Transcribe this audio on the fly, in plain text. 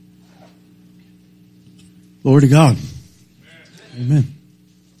Glory to God. Amen.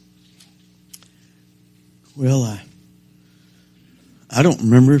 Well, I don't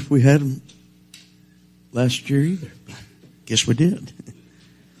remember if we had them last year either. But guess we did.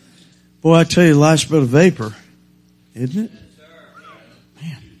 Boy, I tell you, life's but a vapor, isn't it?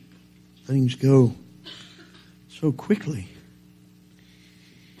 Man, things go so quickly.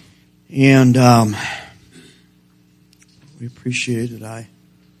 And we appreciate it. I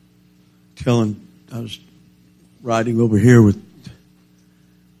was riding over here with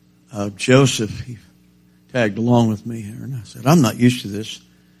Joseph. He tagged along with me here, and I said, I'm not used to this.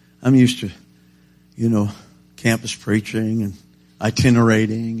 I'm used to, campus preaching and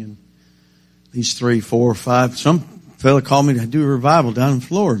itinerating and these 3, 4, 5. Some fella called me to do a revival down in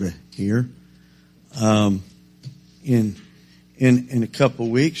Florida here in a couple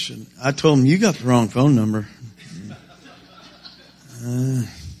of weeks, and I told him, you got the wrong phone number.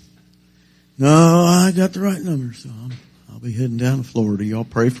 No, I got the right number, so I'll be heading down to Florida. Y'all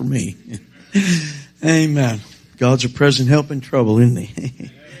pray for me. Amen. God's a present help in trouble, isn't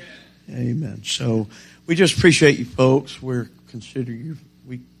He? Amen. So we just appreciate you folks. We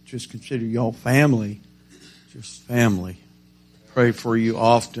just consider y'all family, just family. Pray for you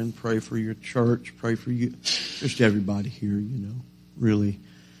often. Pray for your church. Pray for you, just everybody here. Really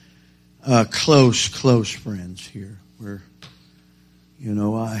close friends here. We're,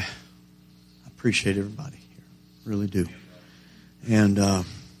 I appreciate everybody here. Really do. And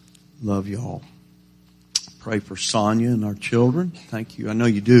love y'all. Pray for Sonia and our children. Thank you. I know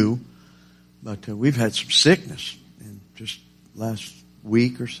you do. But we've had some sickness in just last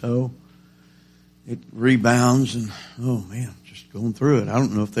week or so. It rebounds and, oh man, just going through it. I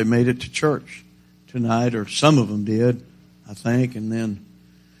don't know if they made it to church tonight, or some of them did, I think. And then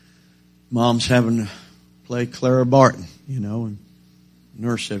Mom's having to play Clara Barton, and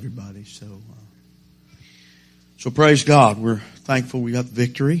nurse everybody. So praise God. We're thankful we got the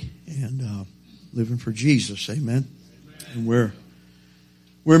victory and living for Jesus. Amen. And we're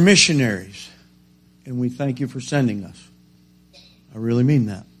missionaries, and we thank you for sending us. I really mean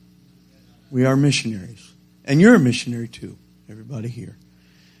that. We are missionaries. And you're a missionary too, everybody here.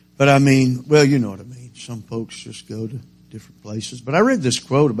 But I mean, well, you know what I mean. Some folks just go to different places. But I read this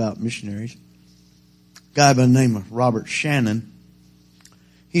quote about missionaries. A guy by the name of Robert Shannon.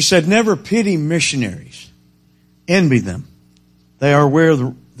 He said, never pity missionaries. Envy them. They are where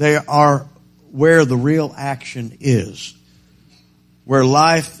the real action is. Where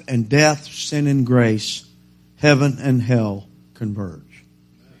life and death, sin and grace, heaven and hell converge.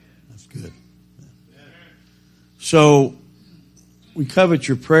 That's good. So we covet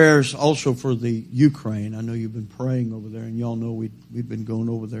your prayers also for the Ukraine. I know you've been praying over there, and y'all know we've been going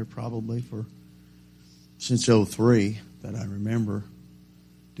over there probably since 2003 that I remember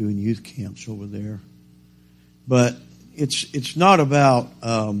doing youth camps over there. But it's not about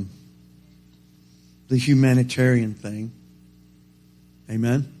the humanitarian thing.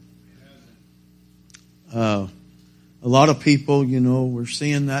 Amen. A lot of people, we're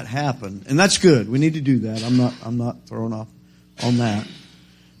seeing that happen, and that's good. We need to do that. I'm not throwing off on that.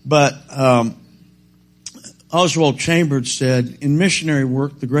 But Oswald Chambers said, in missionary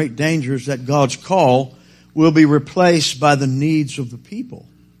work, the great danger is that God's call will be replaced by the needs of the people,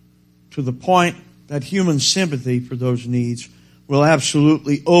 to the point that human sympathy for those needs will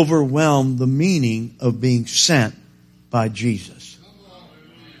absolutely overwhelm the meaning of being sent by Jesus.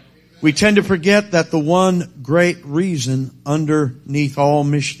 We tend to forget that the one great reason underneath all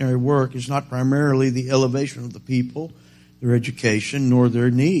missionary work is not primarily the elevation of the people, their education, nor their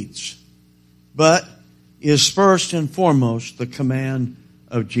needs, but is first and foremost the command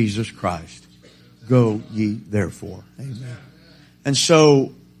of Jesus Christ. Go ye therefore. Amen. And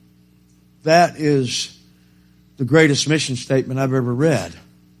so that is the greatest mission statement I've ever read.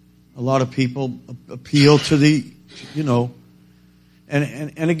 A lot of people appeal to the,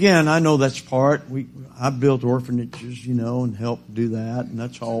 And again, I know that's part. I've built orphanages, and helped do that, and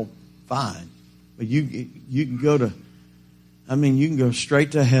that's all fine. But you can go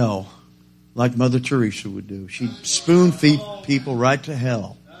straight to hell, like Mother Teresa would do. She'd spoon feed people right to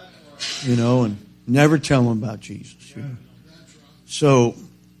hell, and never tell them about Jesus. So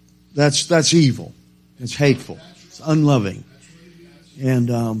that's evil. It's hateful. It's unloving,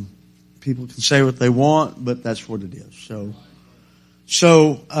 and people can say what they want, but that's what it is.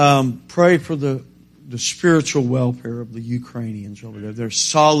 So pray for the spiritual welfare of the Ukrainians over there. They're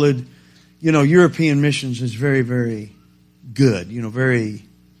solid. European missions is very, very good.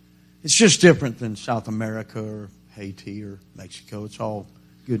 It's just different than South America or Haiti or Mexico. It's all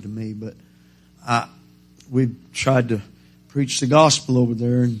good to me. But we've tried to preach the gospel over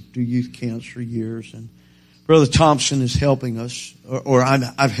there and do youth camps for years. And Brother Thompson is helping us, or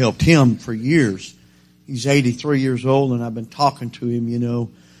I've helped him for years. He's 83 years old, and I've been talking to him, you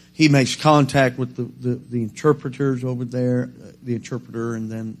know. He makes contact with the interpreters over there, the interpreter,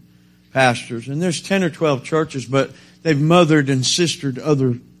 and then pastors. And there's 10 or 12 churches, but they've mothered and sistered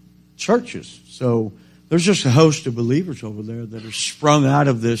other churches. So there's just a host of believers over there that are sprung out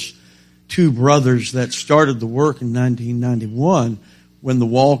of this. Two brothers that started the work in 1991 when the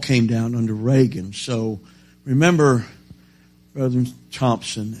wall came down under Reagan. So remember Brother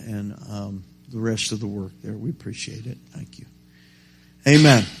Thompson and the rest of the work there. We appreciate it. Thank you.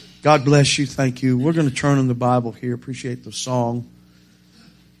 Amen. God bless you. Thank you. We're going to turn in the Bible here. Appreciate the song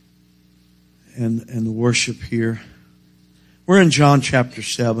and the worship here. We're in John chapter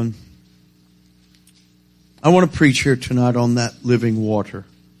 7. I want to preach here tonight on that living water.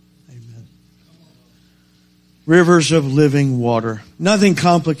 Amen. Rivers of living water. Nothing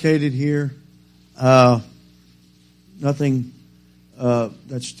complicated here. Nothing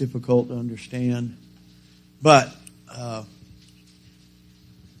that's difficult to understand. But I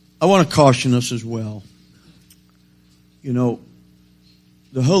want to caution us as well. You know,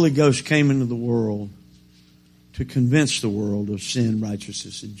 the Holy Ghost came into the world to convince the world of sin,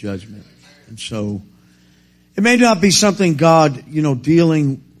 righteousness, and judgment. And so it may not be something God, you know,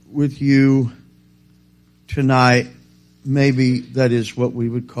 dealing with you tonight. Maybe that is what we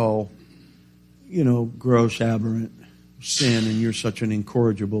would call, you know, gross, aberrant sin, and you're such an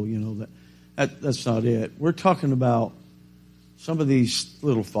incorrigible, you know, that's not it. We're talking about some of these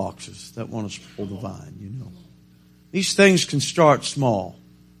little foxes that want to spoil the vine, you know. These things can start small,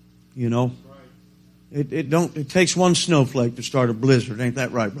 you know. It takes one snowflake to start a blizzard. Ain't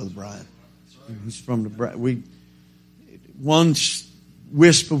that right, Brother Brian? He's from one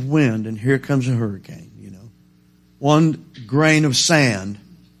wisp of wind and here comes a hurricane, you know. One grain of sand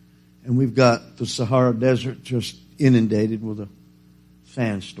and we've got the Sahara Desert just inundated with a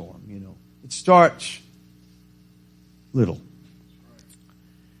sandstorm, you know. It starts little.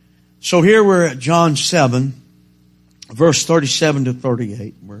 So here we're at John 7, verse 37 to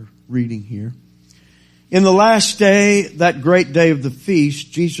 38. We're reading here. In the last day, that great day of the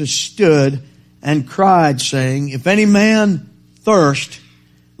feast, Jesus stood and cried, saying, If any man thirst,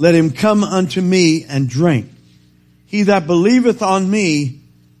 let him come unto me and drink. He that believeth on me,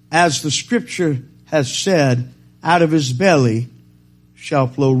 as the Scripture has said, out of his belly shall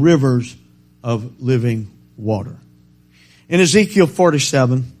flow rivers of living water. In Ezekiel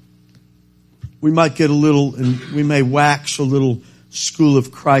 47, we might get a little, and we may wax a little School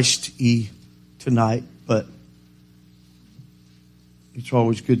of Christ-y tonight, but it's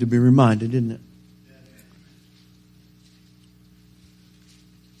always good to be reminded, isn't it?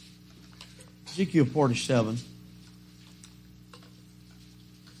 Ezekiel 47.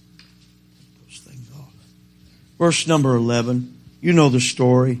 Those things off. Verse number 11. You know the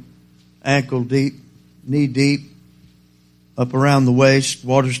story. Ankle deep, knee deep, up around the waist,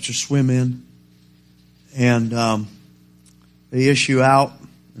 waters to swim in. And they issue out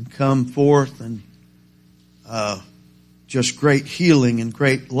and come forth, and just great healing and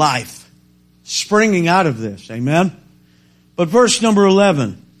great life springing out of this. Amen? But verse number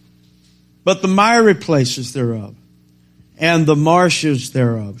 11. But the miry places thereof and the marshes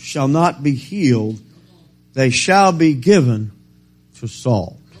thereof shall not be healed. They shall be given to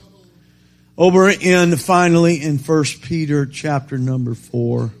salt. Over finally in 1 Peter chapter number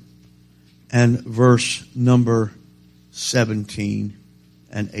 4 and verse number 17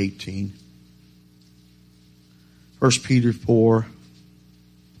 and 18. 1 Peter 4,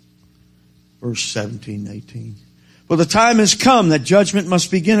 verse 17 and 18. For the time has come that judgment must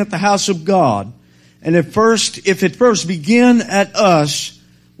begin at the house of God. And if it first begin at us,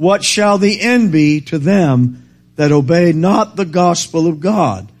 what shall the end be to them that obey not the gospel of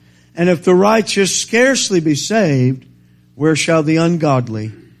God? And if the righteous scarcely be saved, where shall the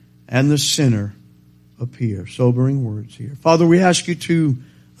ungodly and the sinner appear? Sobering words here. Father, we ask you to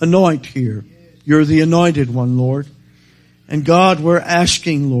anoint here. You're the anointed one, Lord. And God, we're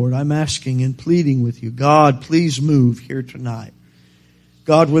asking, Lord, I'm asking and pleading with you. God, please move here tonight.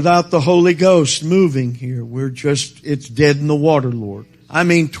 God, without the Holy Ghost moving here, it's dead in the water, Lord. I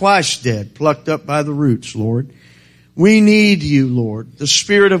mean twice dead, plucked up by the roots, Lord. We need you, Lord, the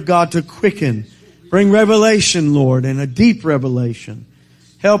Spirit of God to quicken, bring revelation, Lord, and a deep revelation.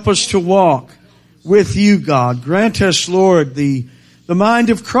 Help us to walk with you, God. Grant us, Lord, the mind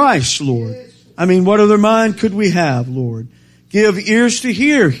of Christ, Lord. I mean, what other mind could we have, Lord? Give ears to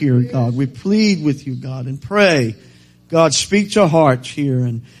hear here, God. We plead with you, God, and pray. God, speak to hearts here.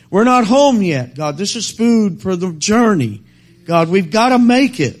 And we're not home yet, God. This is food for the journey. God, we've got to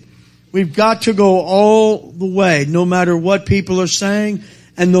make it. We've got to go all the way, no matter what people are saying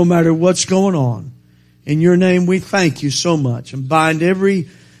and no matter what's going on. In your name, we thank you so much and bind every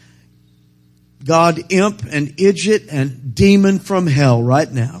God, imp and idjit and demon from hell right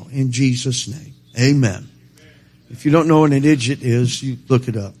now in Jesus' name. Amen. If you don't know what an idjit is, you look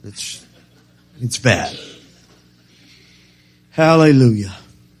it up. It's bad. Hallelujah.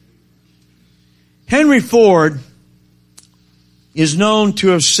 Henry Ford is known to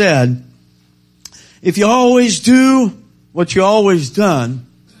have said, if you always do what you always done,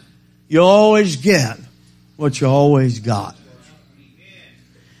 you'll always get what you always got.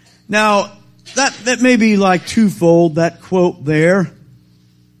 Now, that may be like twofold, that quote there.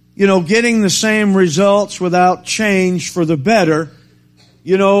 You know, getting the same results without change for the better.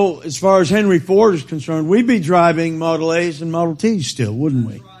 You know, as far as Henry Ford is concerned, we'd be driving Model A's and Model T's still, wouldn't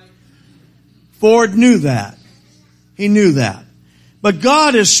we? Ford knew that. He knew that. But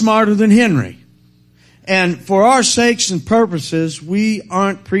God is smarter than Henry. And for our sakes and purposes, we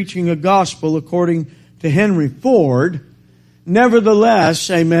aren't preaching a gospel according to Henry Ford. Nevertheless,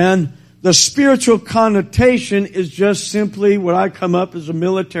 amen, the spiritual connotation is just simply what I come up as a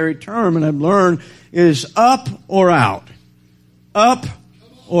military term and I've learned is up or out. Up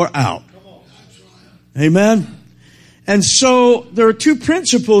or out. Amen. And so there are two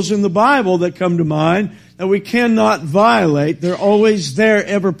principles in the Bible that come to mind that we cannot violate. They're always there,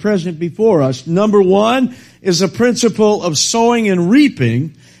 ever present before us. Number one is the principle of sowing and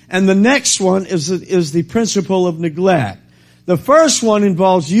reaping, and the next one is the principle of neglect. The first one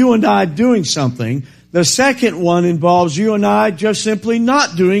involves you and I doing something. The second one involves you and I just simply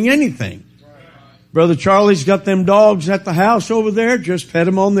not doing anything. Brother Charlie's got them dogs at the house over there. Just pet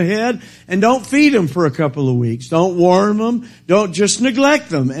them on the head and don't feed them for a couple of weeks. Don't warm them. Don't just neglect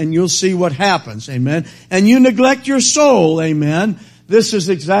them and you'll see what happens. Amen. And you neglect your soul. Amen. This is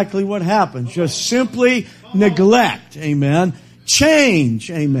exactly what happens. Just simply neglect. Amen. Change.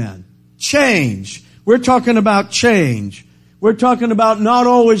 Amen. Change. We're talking about change. We're talking about not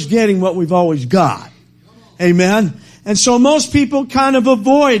always getting what we've always got. Amen. And so most people kind of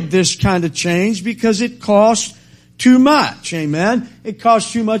avoid this kind of change because it costs too much. Amen. It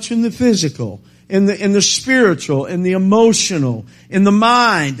costs too much in the physical, in the spiritual, in the emotional, in the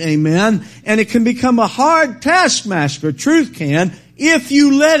mind. Amen. And it can become a hard taskmaster. Truth can, if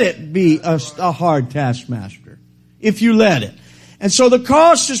you let it be a hard taskmaster. If you let it. And so the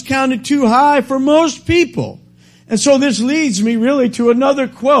cost is counted too high for most people. And so this leads me really to another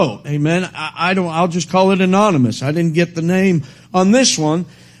quote. Amen. I'll just call it anonymous. I didn't get the name on this one.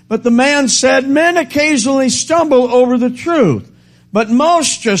 But the man said, men occasionally stumble over the truth, but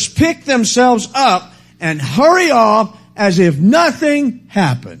most just pick themselves up and hurry off as if nothing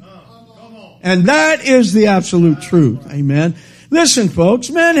happened. And that is the absolute truth. Amen. Listen, folks,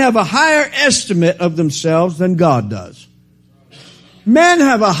 men have a higher estimate of themselves than God does. Men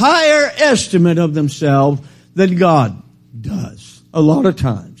have a higher estimate of themselves than God does a lot of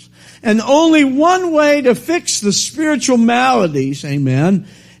times. And only one way to fix the spiritual maladies, amen,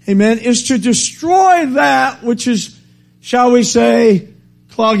 is to destroy that which is, shall we say,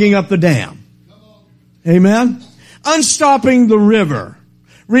 clogging up the dam. Amen. Unstopping the river.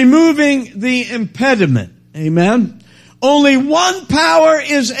 Removing the impediment. Amen. Only one power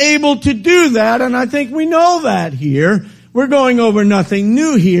is able to do that, and I think we know that here. We're going over nothing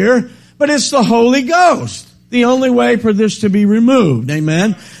new here, but it's the Holy Ghost. The only way for this to be removed.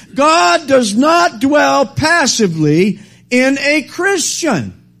 Amen. God does not dwell passively in a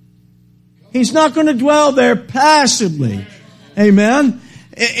Christian. He's not going to dwell there passively. Amen.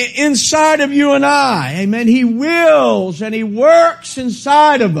 Inside of you and I. Amen. He wills and He works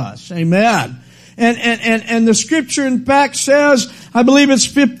inside of us. Amen. And the scripture in fact says, I believe it's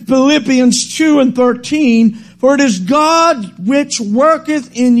Philippians 2:13, for it is God which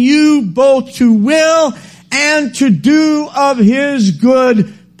worketh in you both to will and to do of His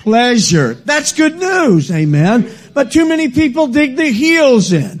good pleasure. That's good news, amen. But too many people dig their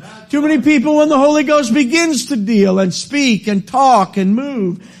heels in. Too many people, when the Holy Ghost begins to deal and speak and talk and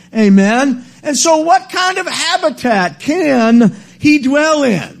move, amen. And so what kind of habitat can He dwell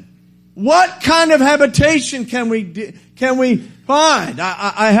in? What kind of habitation can we find?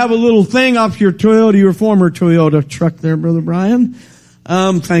 I have a little thing off your former Toyota truck there, Brother Brian.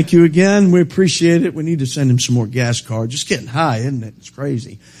 Thank you again. We appreciate it. We need to send him some more gas cards. Just getting high, isn't it? It's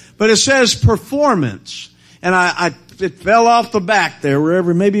crazy. But it says performance. And it fell off the back there,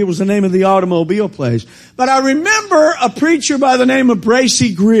 wherever, maybe it was the name of the automobile place. But I remember a preacher by the name of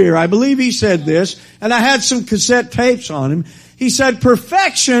Bracy Greer. I believe he said this, and I had some cassette tapes on him. He said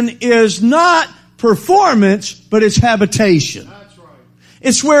perfection is not performance, but it's habitation. That's right.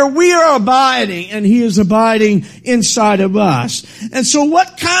 It's where we are abiding and He is abiding inside of us. And so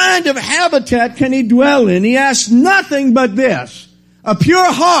what kind of habitat can He dwell in? He asks nothing but this, a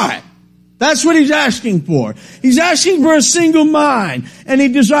pure heart. That's what He's asking for. He's asking for a single mind, and He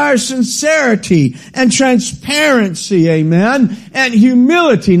desires sincerity and transparency, amen, and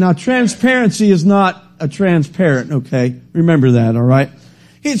humility. Now, transparency is not a transparent, okay? Remember that, all right?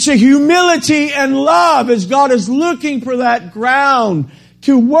 It's a humility and love as God is looking for that ground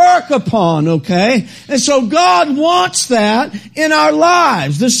to work upon, okay? And so God wants that in our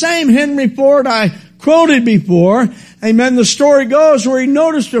lives. The same Henry Ford I quoted before, amen, the story goes where he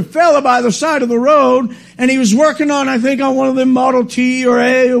noticed a fella by the side of the road, and he was working on, I think, on one of them Model T or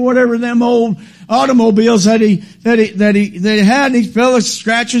A or whatever, them old automobiles that he had. And these fellas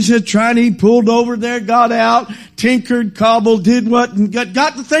scratched his head trying, he pulled over there, got out, tinkered, cobbled, did what, and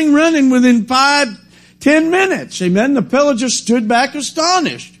got the thing running within 5-10 minutes. Amen. The fellow just stood back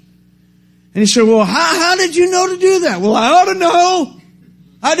astonished. And he said, well, how did you know to do that? Well, I ought to know.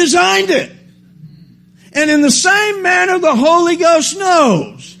 I designed it. And in the same manner, the Holy Ghost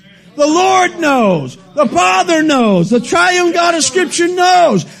knows. The Lord knows. The Father knows. The triune God of Scripture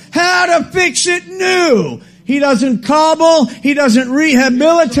knows how to fix it new. He doesn't cobble. He doesn't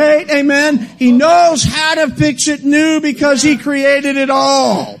rehabilitate. Amen. He knows how to fix it new because He created it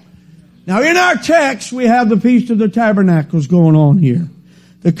all. Now, in our text, we have the Feast of the Tabernacles going on here.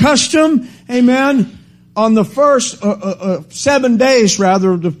 The custom, amen, on the first 7 days,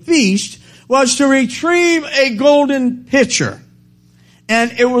 rather, of the feast, was to retrieve a golden pitcher.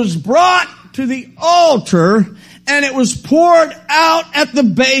 And it was brought to the altar, and it was poured out at the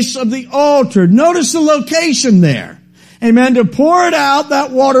base of the altar. Notice the location there. Amen. To pour it out,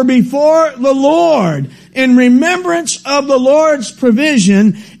 that water, before the Lord, in remembrance of the Lord's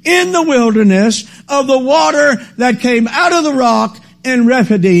provision in the wilderness of the water that came out of the rock in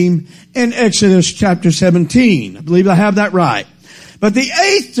Rephidim in Exodus chapter 17. I believe I have that right. But the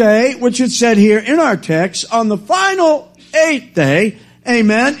 8th day, which it said here in our text, on the final 8th day,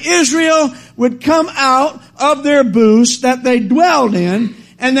 amen, Israel would come out of their booths that they dwelled in,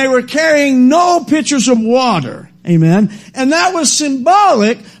 and they were carrying no pitchers of water. Amen. And that was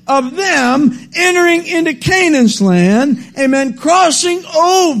symbolic of them entering into Canaan's land. Amen. Crossing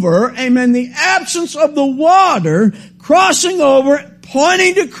over. Amen. The absence of the water, crossing over,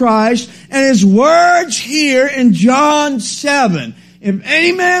 pointing to Christ and His words here in John 7. If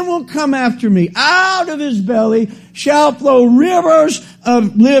any man will come after me, out of his belly shall flow rivers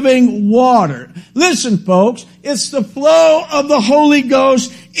of living water. Listen, folks, it's the flow of the Holy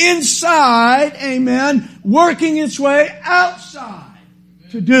Ghost inside, amen, working its way outside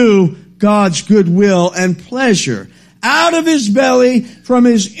to do God's good will and pleasure. Out of His belly, from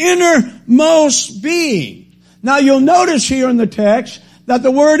His innermost being. Now you'll notice here in the text that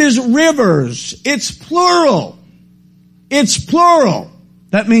the word is rivers. It's plural. It's plural.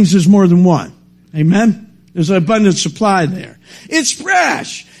 That means there's more than one. Amen? There's an abundant supply there. It's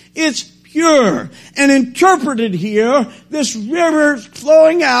fresh. It's pure. And interpreted here, this river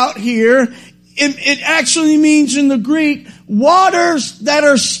flowing out here, it actually means in the Greek, waters that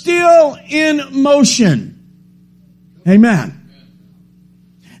are still in motion. Amen.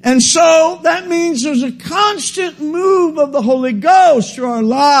 And so that means there's a constant move of the Holy Ghost through our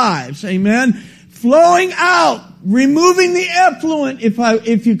lives. Amen. Flowing out, removing the effluent,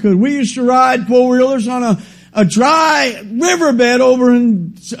 if you could. We used to ride four-wheelers on a dry riverbed over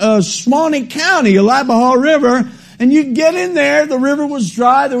in Swanee County, Alibaha River, and you get in there, the river was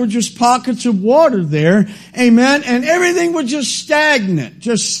dry, there were just pockets of water there, amen, and everything was just stagnant,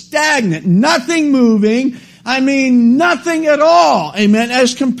 nothing moving, nothing at all, amen,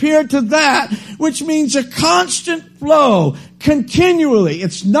 as compared to that, which means a constant flow, continually.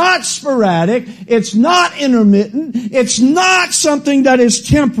 It's not sporadic, it's not intermittent, it's not something that is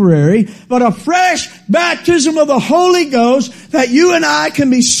temporary, but a fresh baptism of the Holy Ghost that you and I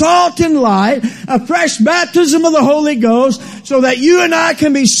can be salt and light, a fresh baptism of the Holy Ghost so that you and I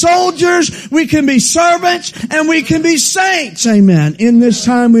can be soldiers, we can be servants, and we can be saints, amen, in this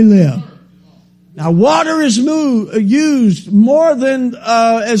time we live. Now, water is used more than,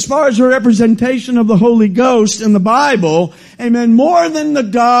 as far as a representation of the Holy Ghost in the Bible, amen, more than the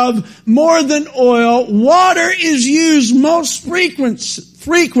dove, more than oil. Water is used most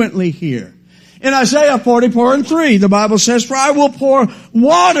frequently here. In Isaiah 44:3, the Bible says, "For I will pour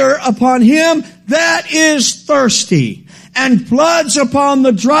water upon him that is thirsty, and floods upon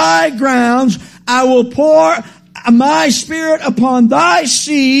the dry grounds. I will pour my Spirit upon thy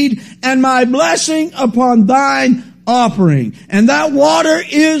seed and my blessing upon thine offering. And that water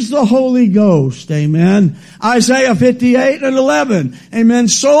is the Holy Ghost. Amen. Isaiah 58:11. Amen.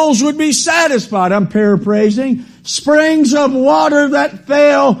 Souls would be satisfied. I'm paraphrasing. Springs of water that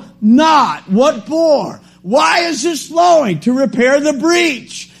fail not. What for? Why is this flowing? To repair the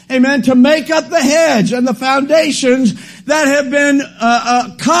breach. Amen. To make up the hedge and the foundations that have been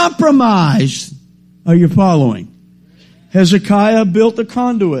compromised. Are you following? Hezekiah built a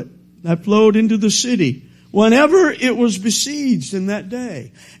conduit that flowed into the city whenever it was besieged in that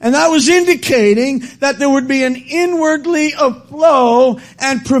day. And that was indicating that there would be an inwardly of flow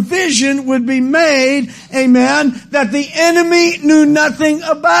and provision would be made, amen, that the enemy knew nothing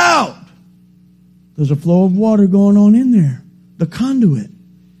about. There's a flow of water going on in there. The conduit.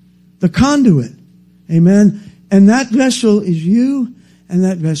 The conduit. Amen. And that vessel is you and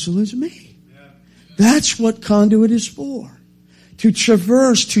that vessel is me. That's what conduit is for. To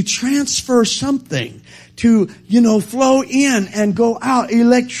traverse, to transfer something, to, flow in and go out.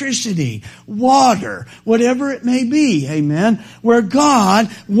 Electricity, water, whatever it may be. Amen. Where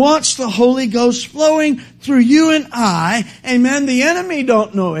God wants the Holy Ghost flowing through you and I. Amen. The enemy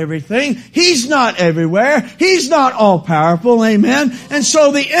don't know everything. He's not everywhere. He's not all powerful. Amen. And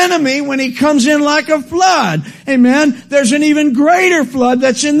so the enemy, when he comes in like a flood, amen, there's an even greater flood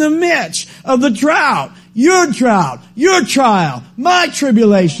that's in the midst of the drought. Your trial, my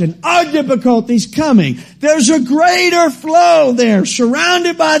tribulation, our difficulties coming. There's a greater flow there,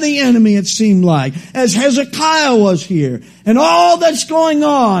 surrounded by the enemy, it seemed like, as Hezekiah was here. And all that's going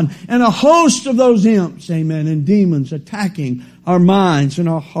on, and a host of those imps, amen, and demons attacking our minds and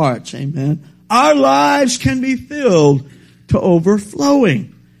our hearts, amen. Our lives can be filled to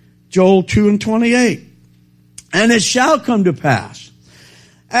overflowing. Joel 2:28. And it shall come to pass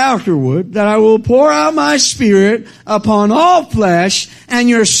afterward that I will pour out my Spirit upon all flesh, and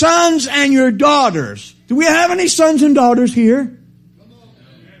your sons and your daughters. Do we have any sons and daughters here?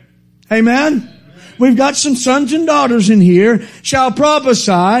 Amen. We've got some sons and daughters in here. Shall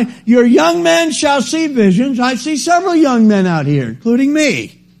prophesy. Your young men shall see visions. I see several young men out here, including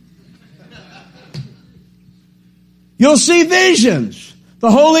me. You'll see visions.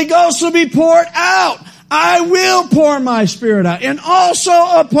 The Holy Ghost will be poured out. I will pour my Spirit out. And also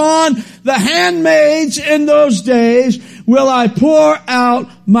upon the handmaids in those days will I pour out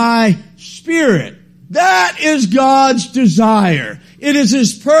my Spirit. That is God's desire. It is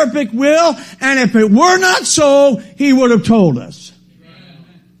His perfect will. And if it were not so, He would have told us.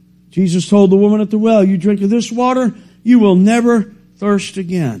 Jesus told the woman at the well, you drink of this water, you will never thirst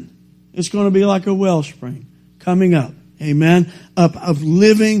again. It's going to be like a wellspring coming up. Amen. Up of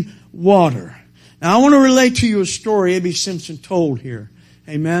living water. Now, I want to relate to you a story A.B. Simpson told here.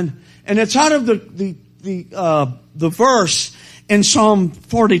 Amen. And it's out of the verse in Psalm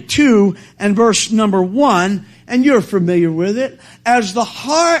 42 and verse number 1, and you're familiar with it. As the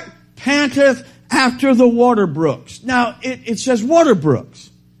hart panteth after the water brooks. Now, it says water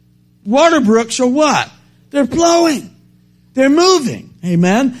brooks. Water brooks are what? They're flowing. They're moving.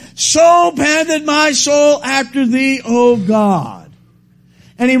 Amen. So panted my soul after thee, O God.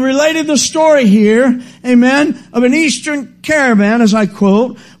 And he related the story here, amen, of an eastern caravan, as I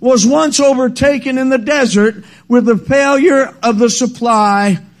quote, was once overtaken in the desert with the failure of the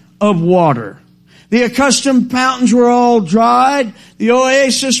supply of water. The accustomed fountains were all dried. The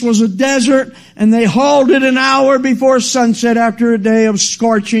oasis was a desert, and they halted an hour before sunset after a day of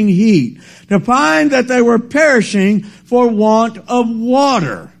scorching heat to find that they were perishing for want of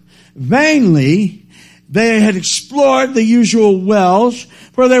water. Vainly, they had explored the usual wells,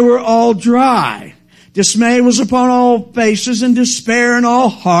 for they were all dry. Dismay was upon all faces and despair in all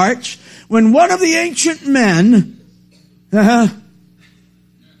hearts, when one of the ancient men,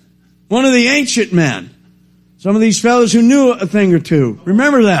 some of these fellows who knew a thing or two,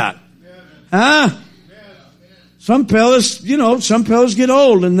 remember that? Some fellows get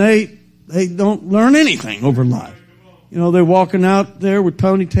old and they don't learn anything over life. They're walking out there with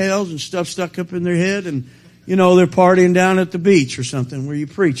ponytails and stuff stuck up in their head, and they're partying down at the beach or something where you're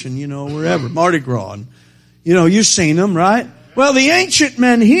preaching, wherever, Mardi Gras. And, you've seen them, right? Well, the ancient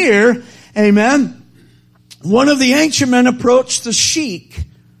men here, amen, one of the ancient men approached the sheik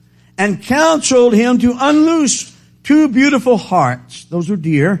and counseled him to unloose 2 beautiful harts, those are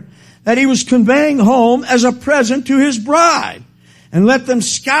deer, that he was conveying home as a present to his bride, and let them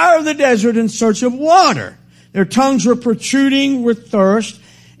scour the desert in search of water. Their tongues were protruding with thirst,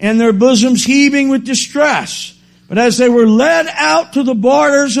 and their bosoms heaving with distress. But as they were led out to the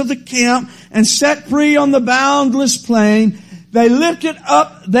borders of the camp and set free on the boundless plain, they lifted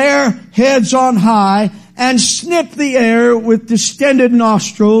up their heads on high and sniffed the air with distended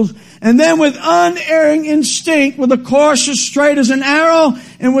nostrils And then with unerring instinct, with a course as straight as an arrow,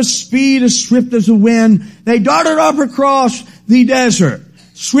 and with speed as swift as the wind, they darted up across the desert.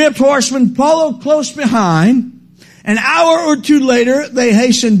 Swift horsemen followed close behind. An hour or two later, they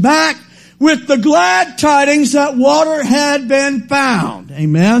hastened back with the glad tidings that water had been found.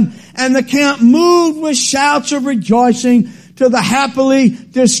 Amen. And the camp moved with shouts of rejoicing to the happily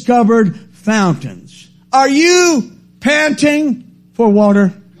discovered fountains. Are you panting for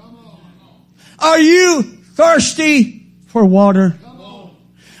water? Are you thirsty for water?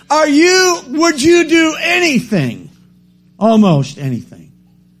 Would you do anything, almost anything,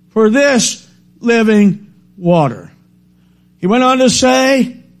 for this living water? He went on to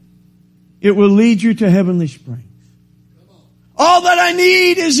say, it will lead you to heavenly springs. All that I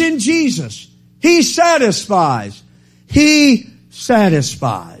need is in Jesus. He satisfies. He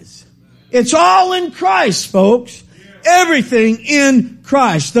satisfies. It's all in Christ, folks. Everything in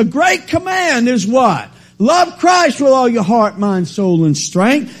Christ. The great command is what? Love Christ with all your heart, mind, soul, and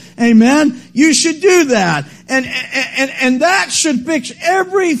strength. Amen. You should do that. And that should fix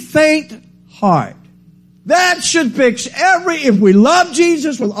every faint heart. That should fix if we love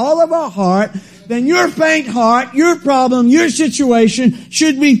Jesus with all of our heart, then your faint heart, your problem, your situation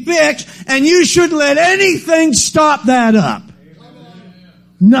should be fixed, and you should let anything stop that up.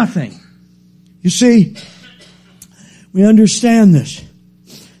 Nothing. You see, we understand this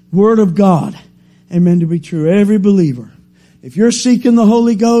Word of God, amen, to be true. Every believer, if you're seeking the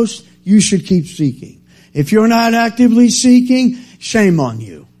Holy Ghost, you should keep seeking. If you're not actively seeking, shame on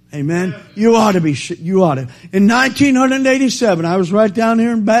you. Amen. You ought to be. You ought to. In 1987, I was right down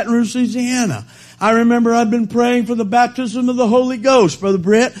here in Baton Rouge, Louisiana. I remember I'd been praying for the baptism of the Holy Ghost, Brother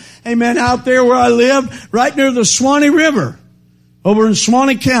Britt. Amen. Out there where I lived, right near the Swanee River, over in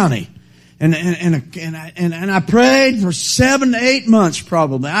Swanee County. And I prayed for 7 to 8 months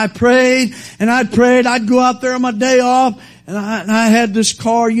probably. I prayed and I prayed. I'd go out there on my day off, and I had this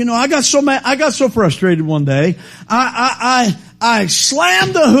car. You know, I got so frustrated one day. I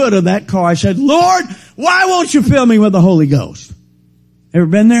slammed the hood of that car. I said, Lord, why won't you fill me with the Holy Ghost? Ever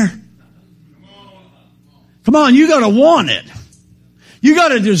been there? Come on, you gotta want it. You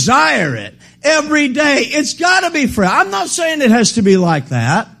gotta desire it every day. It's gotta be free. I'm not saying it has to be like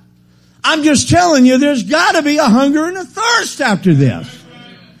that. I'm just telling you there's gotta be a hunger and a thirst after this.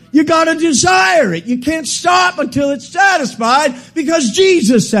 You gotta desire it. You can't stop until it's satisfied, because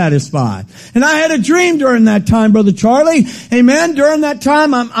Jesus satisfied. And I had a dream during that time, Brother Charlie. Amen. During that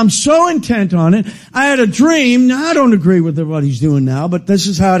time, I'm so intent on it. I had a dream. Now, I don't agree with what he's doing now, but this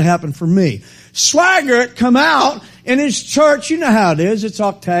is how it happened for me. Swaggart come out in his church. You know how it is. It's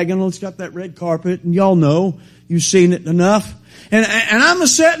octagonal. It's got that red carpet, and y'all know. You've seen it enough. And I'm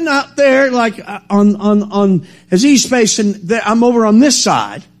sitting out there like on as he's facing there. I'm over on this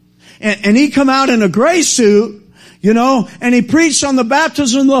side. And he come out in a gray suit, you know, and he preached on the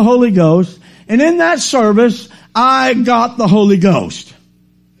baptism of the Holy Ghost. And in that service, I got the Holy Ghost.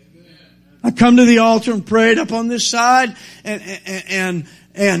 I come to the altar and prayed up on this side, and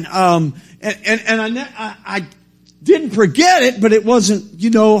I didn't forget it, but it wasn't, you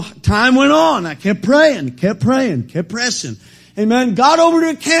know, time went on. I kept praying, kept pressing. Amen. Got over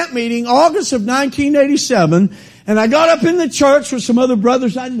to a camp meeting, August of 1987. And I got up in the church with some other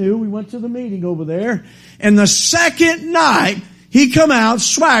brothers I knew. We went to the meeting over there. And the second night, he come out,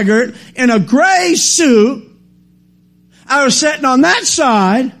 Swaggart, in a gray suit. I was sitting on that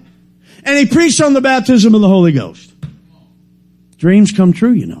side, and he preached on the baptism of the Holy Ghost. Dreams come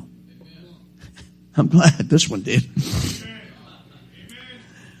true, you know. I'm glad this one did.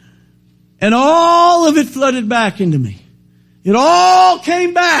 And all of it flooded back into me. It all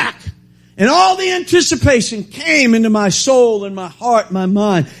came back. And all the anticipation came into my soul and my heart, my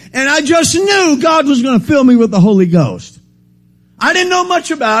mind. And I just knew God was going to fill me with the Holy Ghost. I didn't know much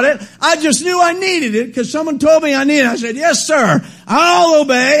about it. I just knew I needed it because someone told me I needed it. I said, yes, sir. I'll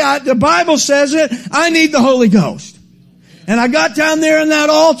obey. The Bible says it. I need the Holy Ghost. And I got down there in that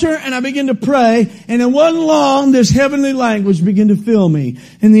altar and I began to pray. And it wasn't long, this heavenly language began to fill me.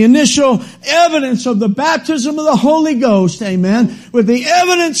 And the initial evidence of the baptism of the Holy Ghost, amen, with the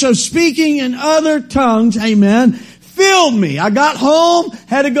evidence of speaking in other tongues, amen, filled me. I got home,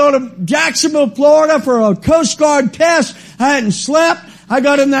 had to go to Jacksonville, Florida for a Coast Guard test. I hadn't slept. I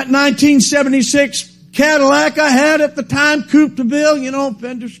got in that 1976 Cadillac I had at the time, Coupe de Ville, you know,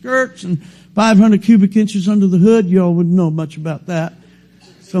 fender skirts and 500 cubic inches under the hood. Y'all wouldn't know much about that.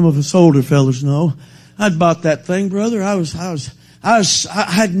 Some of us older fellas know. I'd bought that thing, brother. I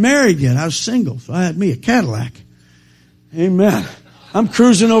hadn't married yet. I was single, so I had me a Cadillac. Amen. I'm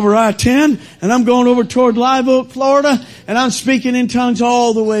cruising over I-10 and I'm going over toward Live Oak, Florida, and I'm speaking in tongues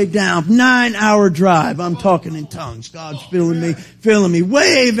all the way down. 9-hour drive. I'm talking in tongues. God's filling me,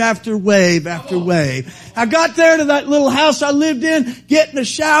 wave after wave after wave. I got there to that little house I lived in, get in the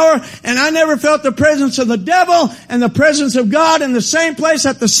shower, and I never felt the presence of the devil and the presence of God in the same place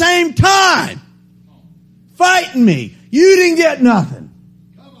at the same time. Fighting me. You didn't get nothing.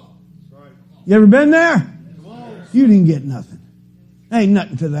 You ever been there? You didn't get nothing. Ain't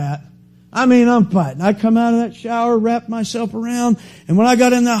nothing to that. I mean, I'm fighting. I come out of that shower, wrap myself around, and when I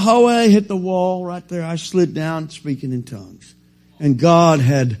got in that hallway, I hit the wall right there. I slid down speaking in tongues. And God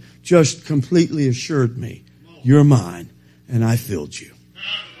had just completely assured me, you're mine, and I filled you.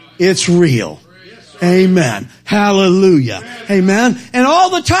 It's real. Amen. Hallelujah. Amen. And all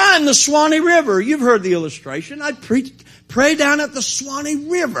the time, the Swanee River, you've heard the illustration. I'd pray down at the Swanee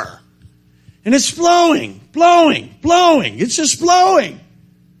River. And it's flowing, flowing, flowing. It's just flowing.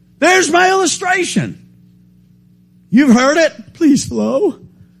 There's my illustration. You've heard it. Please flow.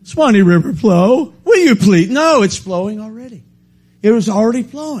 Swanee River flow. Will you please? No, it's flowing already. It was already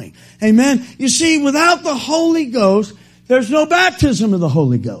flowing. Amen. You see, without the Holy Ghost, there's no baptism of the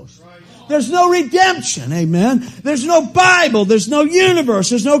Holy Ghost. There's no redemption. Amen. There's no Bible. There's no universe.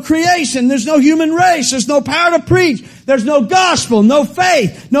 There's no creation. There's no human race. There's no power to preach. There's no gospel, no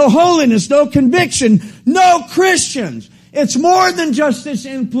faith, no holiness, no conviction, no Christians. It's more than just this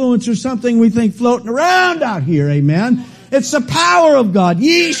influence or something we think floating around out here. Amen. It's the power of God.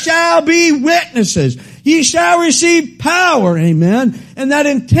 Ye shall be witnesses. Ye shall receive power. Amen. And that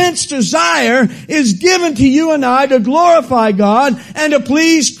intense desire is given to you and I to glorify God and to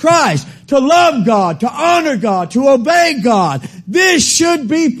please Christ, to love God, to honor God, to obey God. This should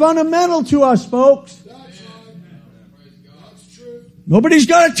be fundamental to us, folks. Nobody's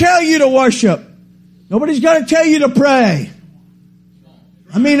got to tell you to worship. Nobody's got to tell you to pray.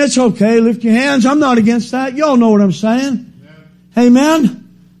 I mean, it's okay. Lift your hands. I'm not against that. Y'all know what I'm saying. Amen.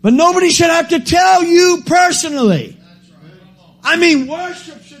 But nobody should have to tell you personally. I mean,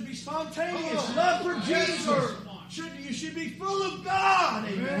 worship should be spontaneous. Love for Jesus. You should be full of God.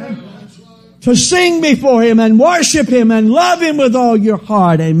 Amen. To sing before Him and worship Him and love Him with all your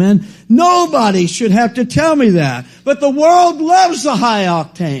heart. Amen. Nobody should have to tell me that. But the world loves the high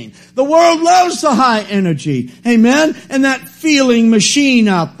octane. The world loves the high energy. Amen. And that feeling machine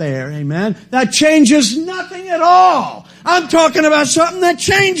out there. Amen. That changes nothing at all. I'm talking about something that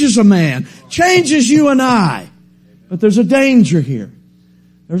changes a man. Changes you and I. But there's a danger here.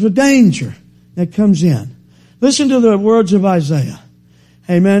 There's a danger that comes in. Listen to the words of Isaiah.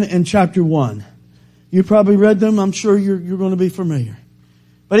 Amen. In chapter 1. You probably read them. I'm sure you're going to be familiar.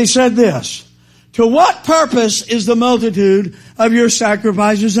 But he said this. To what purpose is the multitude of your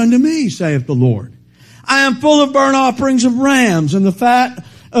sacrifices unto me, saith the Lord? I am full of burnt offerings of rams and the fat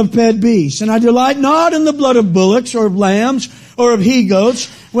of fed beasts. And I delight not in the blood of bullocks or of lambs or of he-goats.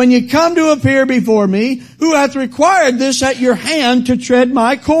 When you come to appear before me, who hath required this at your hand to tread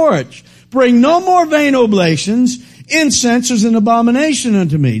my courts? Bring no more vain oblations. Incense is an abomination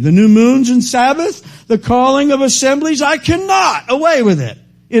unto me. The new moons and Sabbath, the calling of assemblies, I cannot away with it.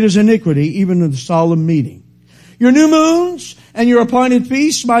 It is iniquity, even in the solemn meeting. Your new moons and your appointed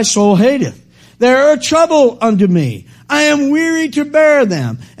feasts my soul hateth. They are a trouble unto me. I am weary to bear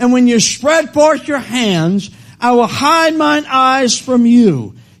them. And when you spread forth your hands, I will hide mine eyes from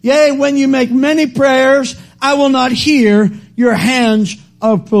you. Yea, when you make many prayers, I will not hear. Your hands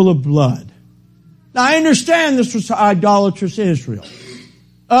are full of blood. Now I understand this was idolatrous Israel.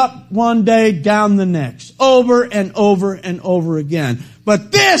 Up one day, down the next. Over and over and over again.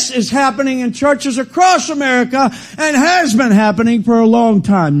 But this is happening in churches across America and has been happening for a long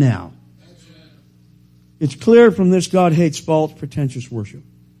time now. It's clear from this God hates false, pretentious worship.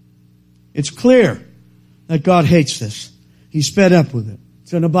 It's clear that God hates this. He's fed up with it.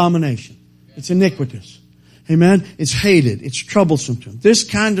 It's an abomination. It's iniquitous. Amen. It's hated. It's troublesome to Him. This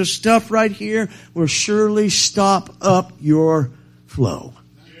kind of stuff right here will surely stop up your flow.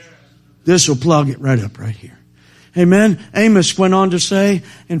 This will plug it right up right here. Amen. Amos went on to say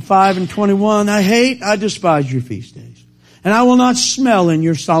in 5:21, I despise your feast days, and I will not smell in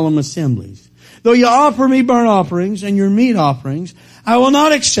your solemn assemblies. Though you offer me burnt offerings and your meat offerings, I will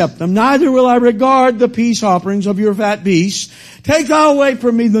not accept them, neither will I regard the peace offerings of your fat beasts. Take thou away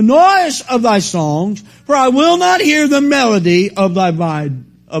from me the noise of thy songs, for I will not hear the melody of thy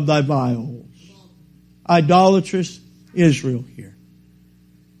viols. Idolatrous Israel here.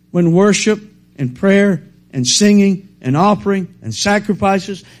 When worship and prayer and singing and offering and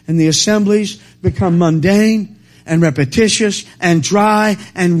sacrifices and the assemblies become mundane and repetitious and dry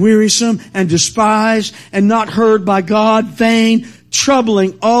and wearisome and despised and not heard by God, vain,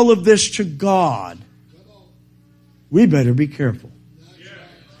 troubling all of this to God, we better be careful.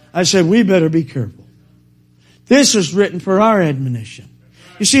 I said, we better be careful. This is written for our admonition.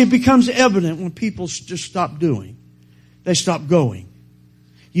 You see, it becomes evident when people just stop doing. They stop going.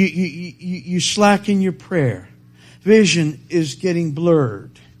 You slacken your prayer. Vision is getting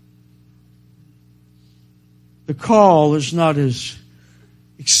blurred. The call is not as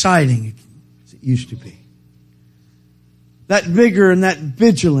exciting as it used to be. That vigor and that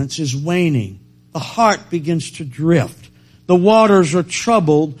vigilance is waning. The heart begins to drift. The waters are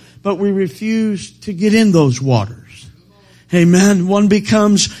troubled, but we refuse to get in those waters. Amen. One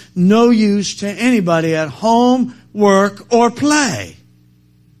becomes no use to anybody at home, work, or play.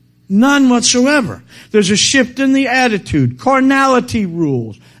 None whatsoever. There's a shift in the attitude. Carnality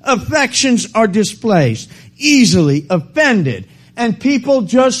rules. Affections are displaced. Easily offended. And people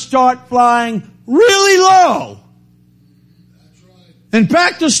just start flying really low. In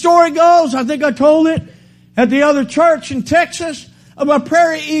fact, the story goes, I think I told it at the other church in Texas, of a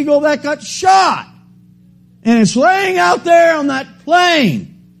prairie eagle that got shot. And it's laying out there on that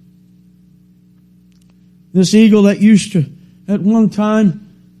plain. This eagle that used to, at one time,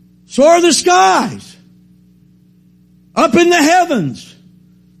 soar the skies, up in the heavens,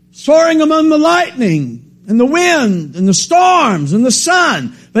 soaring among the lightning and the wind and the storms and the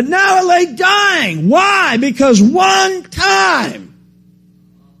sun. But now it lay dying. Why? Because one time,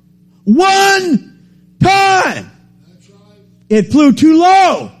 it flew too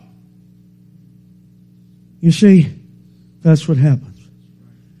low. You see, that's what happens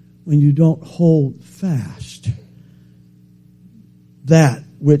when you don't hold fast that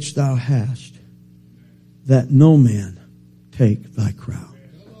which thou hast, that no man take thy crown.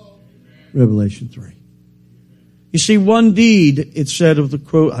 Revelation 3. You see, one deed, it said of the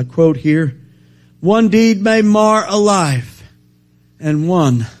quote, I quote here, one deed may mar a life, and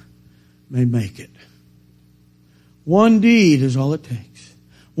one may make it. One deed is all it takes.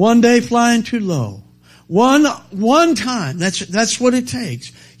 One day flying too low. One time. That's what it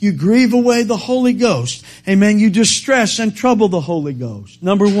takes. You grieve away the Holy Ghost. Amen. You distress and trouble the Holy Ghost.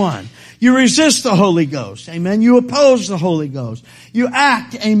 Number one. You resist the Holy Ghost. Amen. You oppose the Holy Ghost. You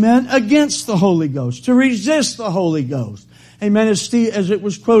act, amen, against the Holy Ghost. To resist the Holy Ghost. Amen. As it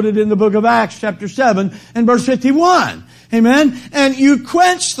was quoted in the book of Acts chapter 7 and verse 51. Amen. And you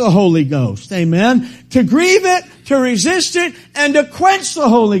quench the Holy Ghost. Amen. To grieve it, to resist it, and to quench the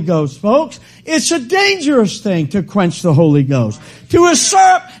Holy Ghost, folks. It's a dangerous thing to quench the Holy Ghost. To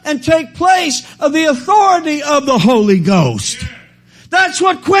usurp and take place of the authority of the Holy Ghost. That's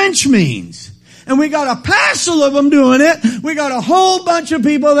what quench means. And we got a passel of them doing it. We got a whole bunch of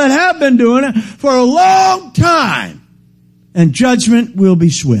people that have been doing it for a long time. And judgment will be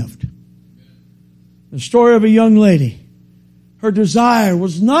swift. The story of a young lady. Her desire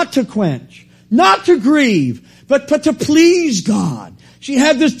was not to quench, not to grieve, but to please God. She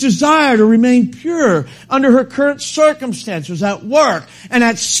had this desire to remain pure under her current circumstances at work and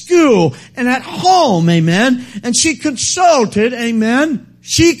at school and at home, amen. And she consulted, amen.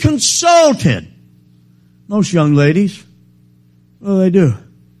 She consulted. Most young ladies, what do they do?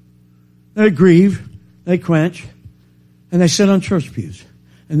 They grieve, they quench, and they sit on church pews,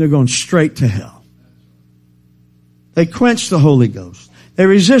 and they're going straight to hell. They quench the Holy Ghost. They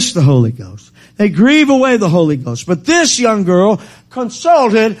resist the Holy Ghost. They grieve away the Holy Ghost. But this young girl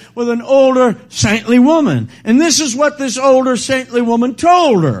consulted with an older saintly woman. And this is what this older saintly woman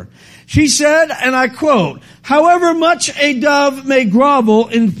told her. She said, and I quote, however much a dove may grovel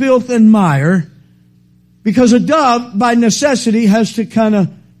in filth and mire, because a dove by necessity has to kind of,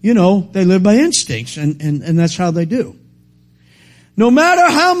 they live by instincts and that's how they do. No matter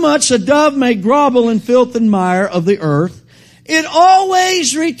how much a dove may grovel in filth and mire of the earth, it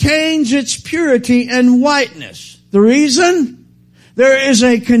always retains its purity and whiteness. The reason? There is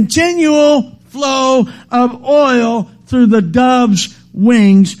a continual flow of oil through the dove's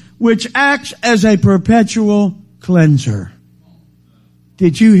wings, which acts as a perpetual cleanser.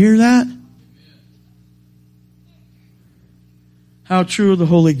 Did you hear that? How true of the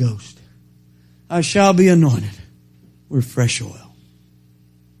Holy Ghost. I shall be anointed with fresh oil.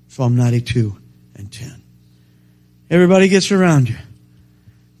 Psalm 92 and 10. Everybody gets around you.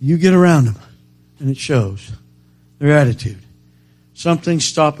 You get around them. And it shows. Their attitude. Something's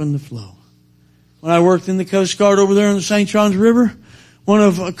stopping the flow. When I worked in the Coast Guard over there in the St. Johns River, one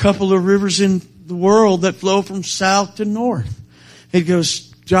of a couple of rivers in the world that flow from south to north. It goes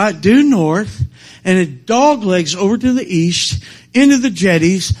due north and it doglegs over to the east into the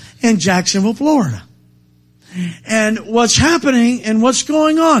jetties in Jacksonville, Florida. And what's happening and what's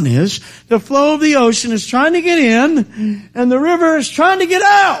going on is the flow of the ocean is trying to get in and the river is trying to get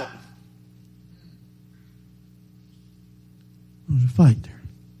out. There's a fight there.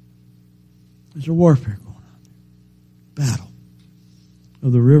 There's a warfare going on there. Battle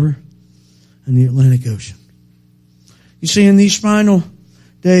of the river and the Atlantic Ocean. You see, in these final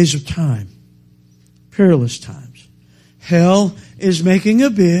days of time, perilous times, hell is making a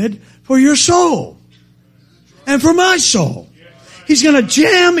bid for your soul and for my soul. He's going to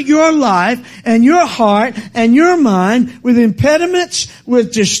jam your life and your heart and your mind with impediments,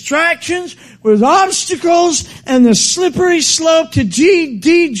 with distractions, with obstacles, and the slippery slope to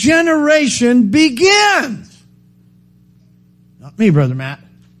degeneration begins. Not me, Brother Matt.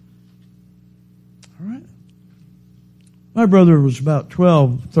 All right. My brother was about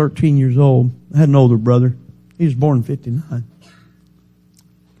 12, 13 years old. I had an older brother. He was born in 59.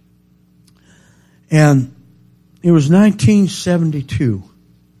 And it was 1972.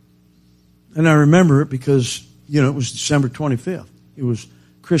 And I remember it because, it was December 25th. It was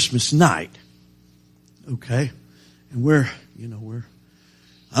Christmas night. Okay? And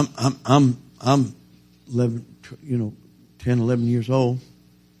I'm 11, 10, 11 years old.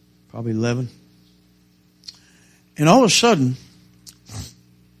 Probably 11. And all of a sudden,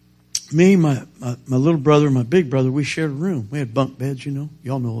 me, my little brother, my big brother, we shared a room. We had bunk beds,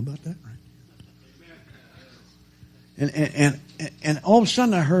 Y'all know about that, right? And all of a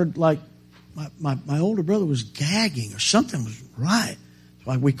sudden I heard like my older brother was gagging or something was right.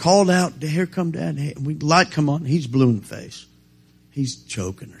 So we called out, here come Dad. And light come on. He's blue in the face. He's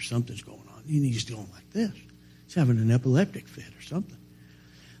choking or something's going on. And he's doing like this. He's having an epileptic fit or something.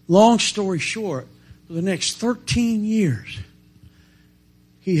 Long story short, for the next 13 years,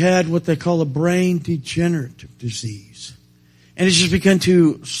 he had what they call a brain degenerative disease. And it just began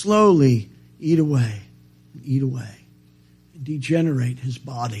to slowly eat away, degenerate his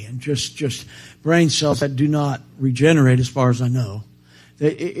body, and just brain cells that do not regenerate, as far as I know.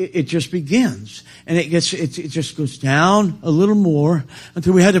 It just begins, and it just goes down a little more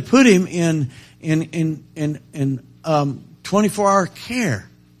until we had to put him in 24-hour care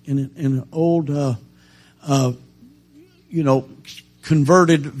in an old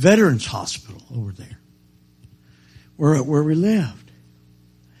converted veterans hospital over there where we lived.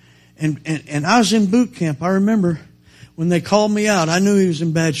 And I was in boot camp. I remember when they called me out, I knew he was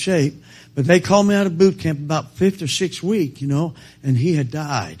in bad shape, but they called me out of boot camp about 5th or 6th week, and he had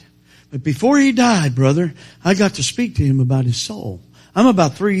died. But before he died, brother, I got to speak to him about his soul. I'm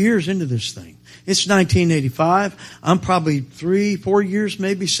about 3 years into this thing. It's 1985. I'm probably 3-4 years,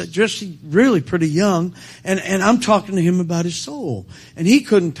 maybe, just really pretty young. And I'm talking to him about his soul. And he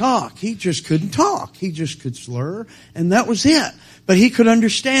couldn't talk. He just couldn't talk. He just could slur. And that was it. But he could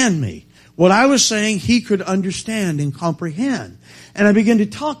understand me. What I was saying, he could understand and comprehend. And I began to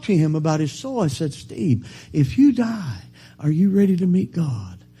talk to him about his soul. I said, Steve, if you die, are you ready to meet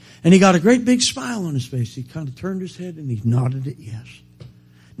God? And he got a great big smile on his face. He kind of turned his head and he nodded it yes.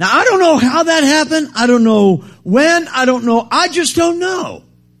 Now, I don't know how that happened. I don't know when. I don't know. I just don't know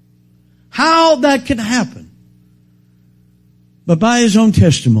how that can happen. But by his own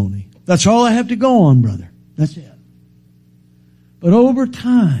testimony, that's all I have to go on, brother. That's it. But over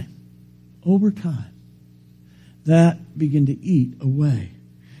time, that began to eat away.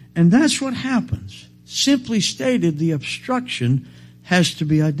 And that's what happens. Simply stated, the obstruction has to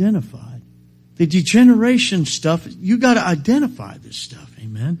be identified. The degeneration stuff, you got to identify this stuff.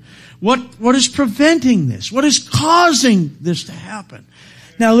 Amen. What is preventing this? What is causing this to happen?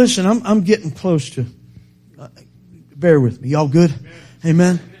 Now listen, I'm getting close to, bear with me. Y'all good?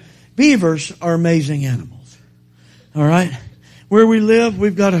 Amen. Beavers are amazing animals. All right. Where we live,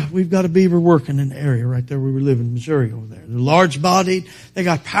 we've got a beaver working in the area right there where we live in Missouri over there. They're large bodied. They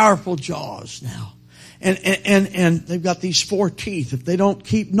got powerful jaws now. And they've got these 4 teeth. If they don't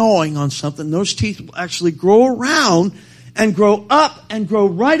keep gnawing on something, those teeth will actually grow around and grow up and grow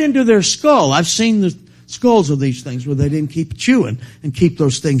right into their skull. I've seen the skulls of these things where they didn't keep chewing and keep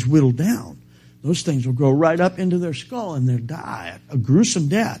those things whittled down. Those things will grow right up into their skull and they'll die a gruesome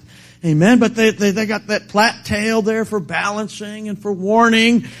death. Amen. But they got that plait tail there for balancing and for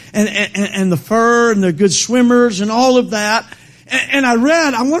warning and the fur, and they're good swimmers and all of that. And I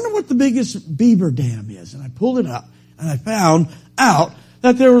wonder what the biggest beaver dam is. And I pulled it up and I found out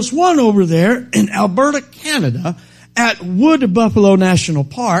that there was one over there in Alberta, Canada at Wood Buffalo National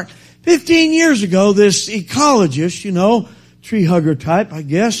Park. 15 years ago, this ecologist, tree hugger type, I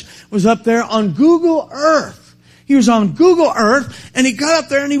guess, was up there on Google Earth. He was on Google Earth and he got up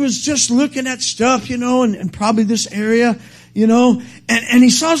there and he was just looking at stuff, and probably this area, and he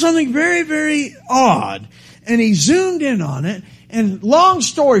saw something very, very odd. and he zoomed in on it. And long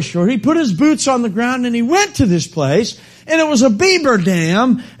story short, he put his boots on the ground and he went to this place, and it was a beaver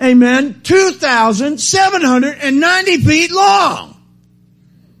dam, amen, 2,790 feet long.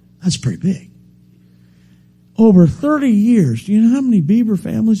 That's pretty big. Over 30 years. Do you know how many beaver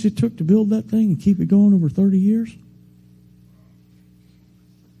families it took to build that thing and keep it going over 30 years?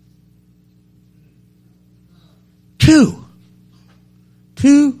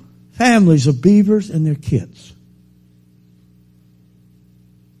 Two families of beavers and their kids.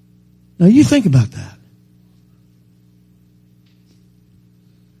 Now you think about that.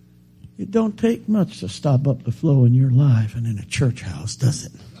 It don't take much to stop up the flow in your life and in a church house, does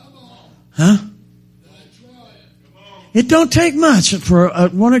it? Huh? It don't take much for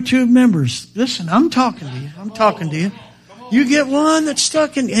one or two members. Listen, I'm talking to you. I'm talking to you. You get one that's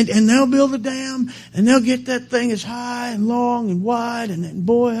stuck and they'll build a dam and they'll get that thing as high and long and wide, and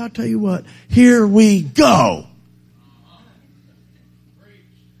boy, I'll tell you what, here we go.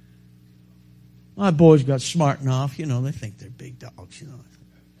 My boys got smart enough, they think they're big dogs,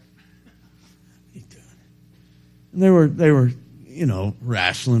 And they were,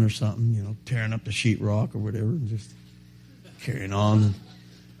 wrestling or something, tearing up the sheetrock or whatever, and just carrying on.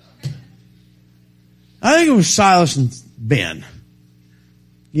 I think it was Silas and Ben.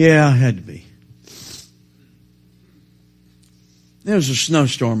 Yeah, it had to be. There was a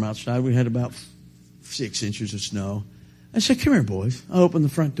snowstorm outside. We had about 6 inches of snow. I said, "Come here, boys." I opened the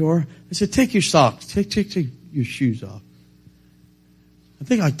front door. I said, "Take your socks. Take your shoes off." I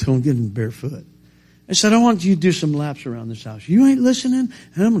think I told him, get them barefoot. I said, "I want you to do some laps around this house. You ain't listening,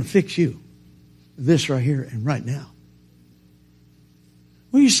 and I'm going to fix you. This right here and right now."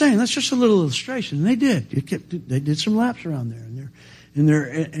 What are you saying? That's just a little illustration. And they did. They did some laps around there.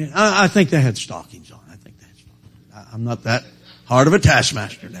 And I think they had stockings on. I think they had stockings. I'm not that hard of a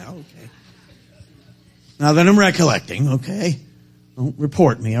taskmaster now, okay? Now that I'm recollecting, okay? Don't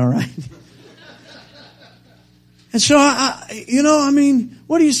report me, all right? And so,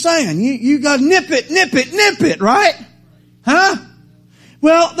 what are you saying? You got nip it, right? Huh?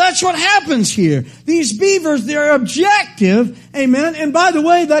 Well, that's what happens here. These beavers, their objective, amen. And by the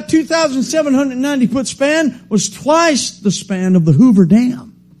way, that 2,790 foot span was twice the span of the Hoover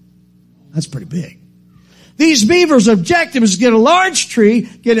Dam. That's pretty big. These beavers' objective is to get a large tree,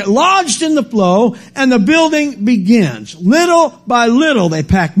 get it lodged in the flow, and the building begins. Little by little, they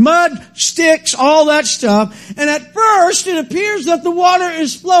pack mud, sticks, all that stuff. And at first, it appears that the water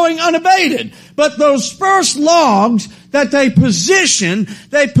is flowing unabated. But those first logs that they position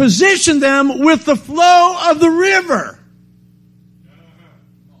them with the flow of the river.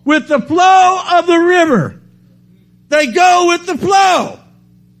 With the flow of the river. They go with the flow.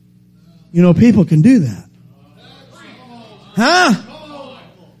 People can do that. Huh?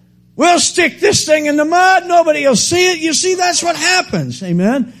 We'll stick this thing in the mud. Nobody will see it. You see, that's what happens.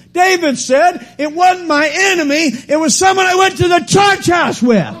 Amen. David said, "It wasn't my enemy. It was someone I went to the church house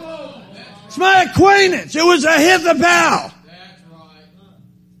with. It's my acquaintance. It was Ahithophel."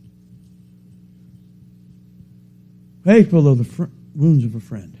 Faithful of the wounds of a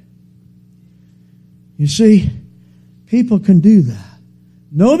friend. You see, people can do that.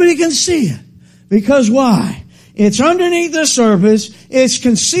 Nobody can see it. Because why? It's underneath the surface. It's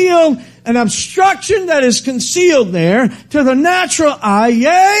concealed, an obstruction that is concealed there to the natural eye,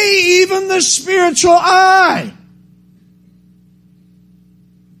 yea, even the spiritual eye.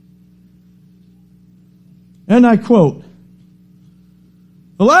 And I quote,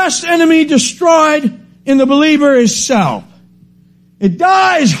 "The last enemy destroyed in the believer is self. It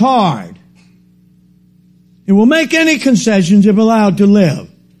dies hard. It will make any concessions if allowed to live.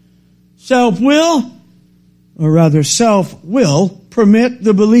 Self will permit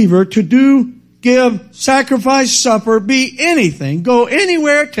the believer to do, give, sacrifice, suffer, be anything, go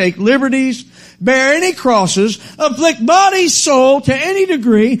anywhere, take liberties, bear any crosses, afflict body, soul to any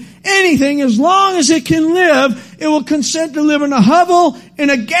degree, anything, as long as it can live, it will consent to live in a hovel, in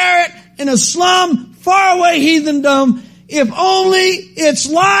a garret, in a slum, faraway heathendom, if only its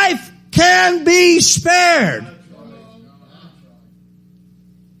life can be spared."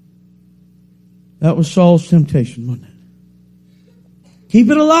 That was Saul's temptation, wasn't it? Keep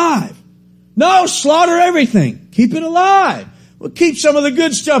it alive. No, slaughter everything. Keep it alive. We'll keep some of the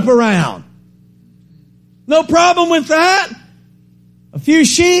good stuff around. No problem with that. A few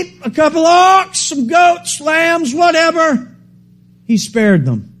sheep, a couple of ox, some goats, lambs, whatever. He spared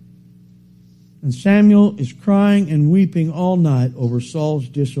them. And Samuel is crying and weeping all night over Saul's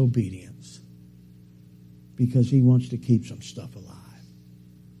disobedience because he wants to keep some stuff alive.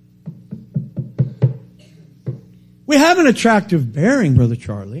 We have an attractive bearing, Brother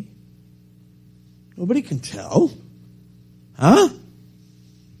Charlie. Nobody can tell. Huh?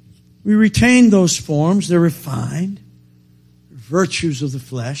 We retain those forms. They're refined. Virtues of the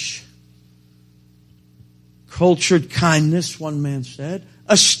flesh. Cultured kindness, one man said.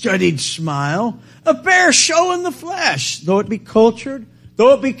 A studied smile. A fair show in the flesh. Though it be cultured,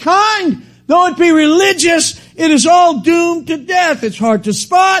 though it be kind, though it be religious, it is all doomed to death. It's hard to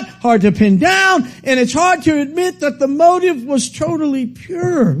spot, hard to pin down, and it's hard to admit that the motive was totally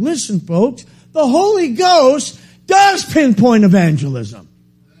pure. Listen, folks, the Holy Ghost does pinpoint evangelism.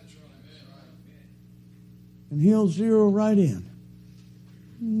 And He'll zero right in.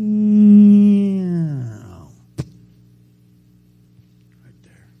 Right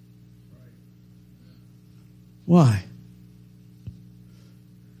there. Why?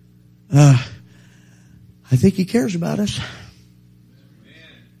 I think He cares about us.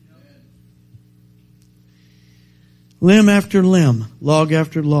 Limb after limb, log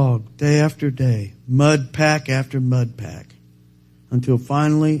after log, day after day, mud pack after mud pack, until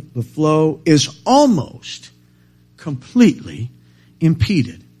finally the flow is almost completely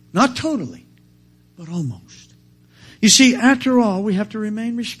impeded. Not totally, but almost. You see, after all, we have to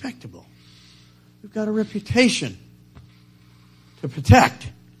remain respectable. We've got a reputation to protect.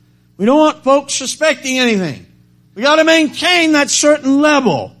 We don't want folks suspecting anything. We got to maintain that certain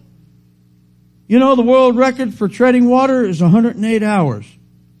level. You know, the world record for treading water is 108 hours.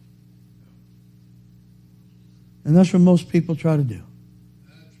 And that's what most people try to do.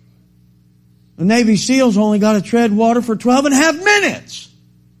 The Navy SEALs only got to tread water for 12 and a half minutes.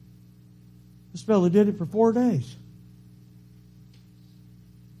 This fellow did it for 4 days.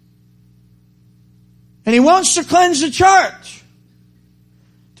 And he wants to cleanse the church.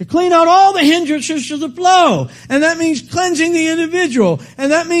 To clean out all the hindrances to the flow. And that means cleansing the individual.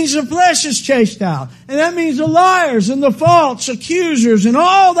 And that means the flesh is chased out. And that means the liars and the false accusers and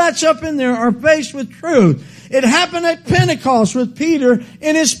all that's up in there are faced with truth. It happened at Pentecost with Peter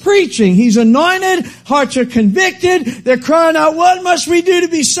in his preaching. He's anointed, hearts are convicted, they're crying out, what must we do to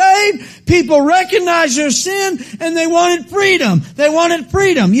be saved? People recognize their sin and they wanted freedom. They wanted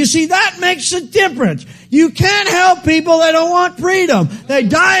freedom. You see, that makes a difference. You can't help people that don't want freedom. They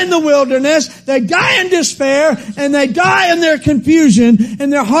die in the wilderness, they die in despair, and they die in their confusion,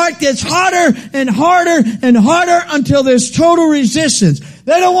 and their heart gets hotter and harder and harder until there's total resistance.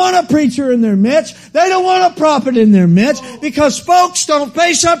 They don't want a preacher in their midst. They don't want a prophet in their midst because folks don't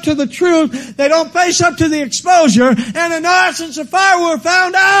face up to the truth. They don't face up to the exposure, and Ananias and Sapphira were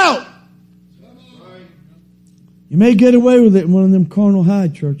found out. You may get away with it in one of them carnal high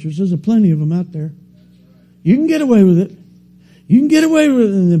churches. There's plenty of them out there. You can get away with it. You can get away with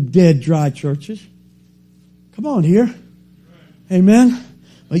it in the dead, dry churches. Come on here. Amen.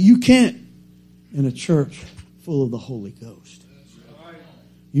 But you can't in a church full of the Holy Ghost.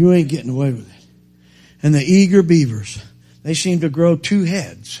 You ain't getting away with it. And the eager beavers, they seem to grow 2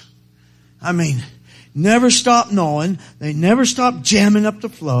 heads. I mean, never stop gnawing. They never stop jamming up the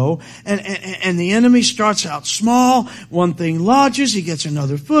flow. And the enemy starts out small. One thing lodges. He gets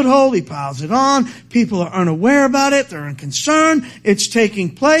another foothold. He piles it on. People are unaware about it. They're unconcerned. It's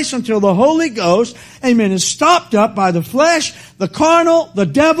taking place until the Holy Ghost, amen, is stopped up by the flesh, the carnal, the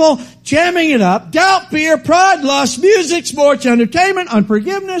devil, jamming it up. Doubt, fear, pride, lust, music, sports, entertainment,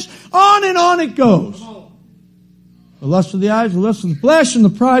 unforgiveness. On and on it goes. The lust of the eyes, the lust of the flesh, and the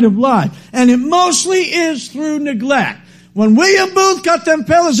pride of life. And it mostly is through neglect. When William Booth got them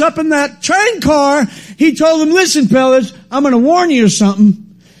fellas up in that train car, he told them, listen fellas, I'm going to warn you of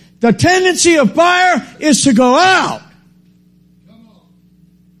something. The tendency of fire is to go out.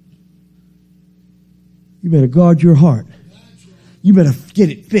 You better guard your heart. You better get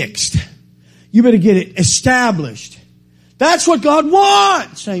it fixed. You better get it established. That's what God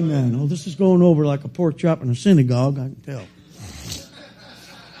wants. Amen. Oh, this is going over like a pork chop in a synagogue, I can tell.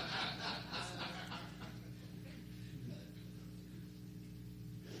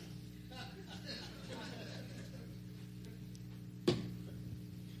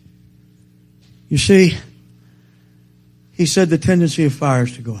 You see, he said the tendency of fire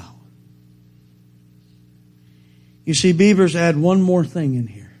is to go out. You see, beavers add one more thing in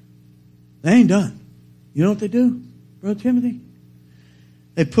here. They ain't done. You know what they do, Brother Timothy?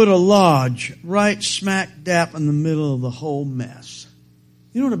 They put a lodge right smack dap in the middle of the whole mess.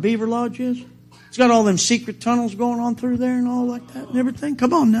 You know what a beaver lodge is? It's got all them secret tunnels going on through there and all like that and everything.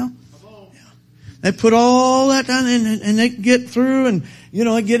 Come on now. Yeah. They put all that down and they get through and, you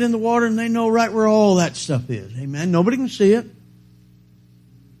know, they get in the water and they know right where all that stuff is. Amen. Nobody can see it.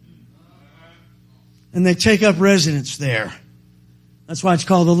 And they take up residence there. That's why it's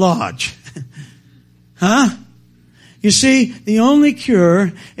called a lodge. Huh? You see, the only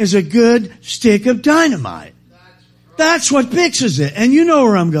cure is a good stick of dynamite. That's what fixes it. And you know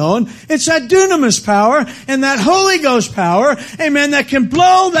where I'm going. It's that dunamis power and that Holy Ghost power, amen, that can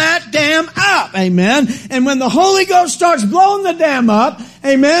blow that dam up, amen. And when the Holy Ghost starts blowing the dam up,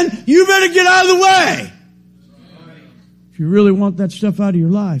 amen, you better get out of the way. If you really want that stuff out of your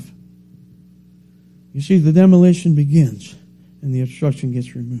life. You see, the demolition begins and the obstruction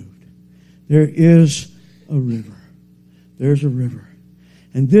gets removed. There is a river. There's a river.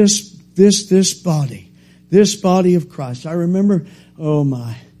 And this body of Christ. I remember, oh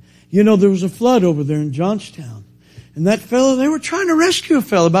my. You know, there was a flood over there in Johnstown. And that fellow, they were trying to rescue a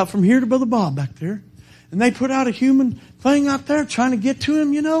fellow about from here to Brother Bob back there. And they put out a human thing out there trying to get to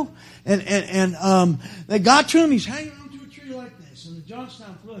him, you know. And they got to him. He's hanging onto a tree like this. And the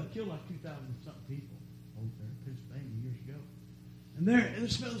Johnstown flood killed like 2,000-something people over there in Pennsylvania years ago. And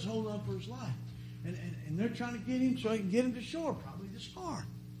this fellow's holding on for his life. And they're trying to get him so they can get him to shore, probably this far.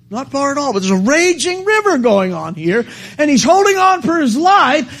 Not far at all, but there's a raging river going on here, and he's holding on for his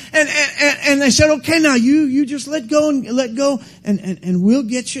life, and they said, okay, now you just let go, and we'll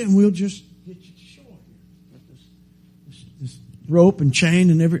get you, and we'll just get you to shore here. This rope and chain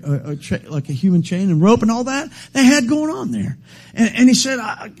and like a human chain and rope and all that they had going on there. And he said,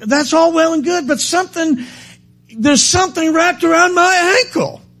 that's all well and good, but there's something wrapped around my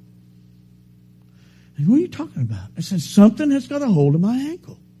ankle. And what are you talking about? I said, something has got a hold of my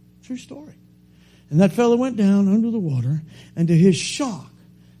ankle. True story. And that fellow went down under the water, and to his shock,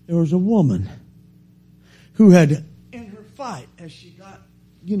 there was a woman who had, in her fight, as she got,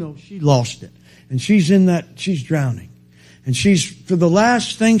 she lost it. And she's drowning. And for the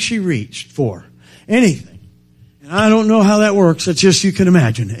last thing she reached for, anything. And I don't know how that works. It's just, you can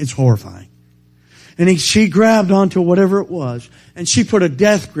imagine. It's horrifying. And she grabbed onto whatever it was, and she put a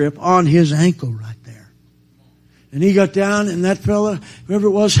death grip on his ankle right there. And he got down, and that fella, whoever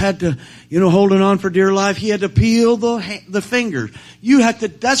it was, had to, holding on for dear life, he had to peel the fingers.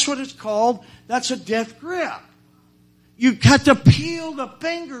 That's what it's called. That's a death grip. You had to peel the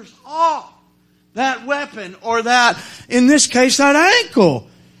fingers off that weapon, or that, in this case, that ankle.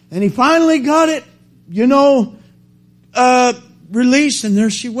 And he finally got it, released, and there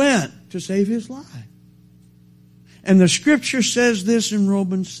she went to save his life. And the scripture says this in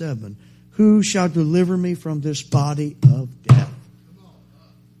Romans 7. Who shall deliver me from this body of death?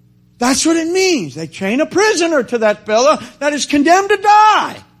 That's what it means. They chain a prisoner to that fellow that is condemned to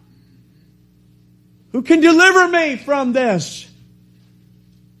die. Who can deliver me from this?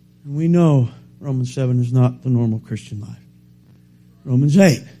 And we know Romans 7 is not the normal Christian life. Romans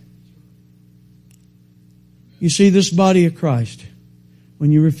 8. You see, this body of Christ,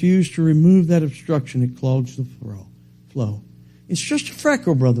 when you refuse to remove that obstruction, it clogs the flow. It's just a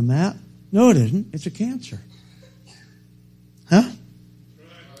freckle, Brother Matt. No, it isn't. It's a cancer. Huh?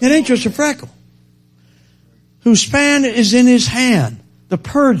 It ain't just a freckle. Whose fan is in his hand, the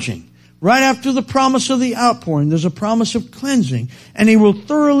purging. Right after the promise of the outpouring, there's a promise of cleansing. And he will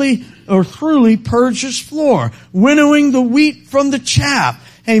thoroughly purge his floor, winnowing the wheat from the chaff.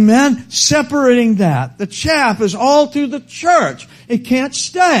 Amen? Separating that. The chaff is all through the church. It can't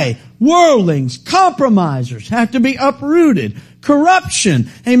stay. Worldlings, compromisers have to be uprooted. Corruption,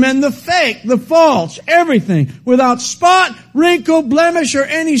 amen, the fake, the false, everything, without spot, wrinkle, blemish, or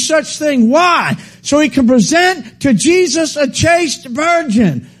any such thing. Why? So he can present to Jesus a chaste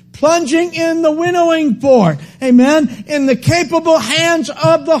virgin, plunging in the winnowing fork, amen, in the capable hands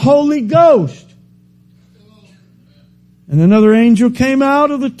of the Holy Ghost. And another angel came out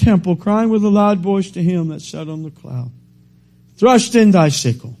of the temple, crying with a loud voice to him that sat on the cloud, thrust in thy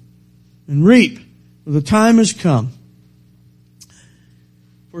sickle, and reap, for the time has come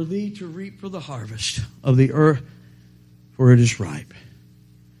for thee to reap for the harvest of the earth, for it is ripe.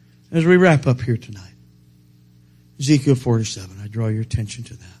 As we wrap up here tonight, Ezekiel 47, I draw your attention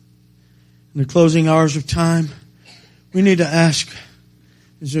to that. In the closing hours of time, we need to ask,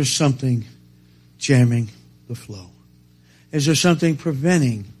 is there something jamming the flow? Is there something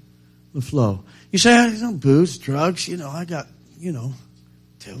preventing the flow? You say, booze, drugs, I got,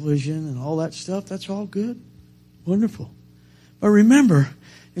 television and all that stuff. That's all good. Wonderful. But remember,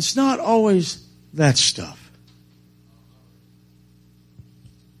 it's not always that stuff.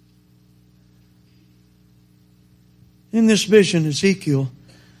 In this vision, Ezekiel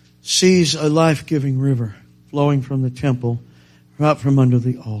sees a life-giving river flowing from the temple out from under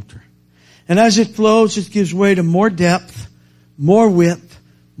the altar. And as it flows, it gives way to more depth, more width,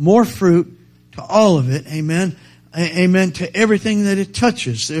 more fruit, to all of it. Amen. Amen. To everything that it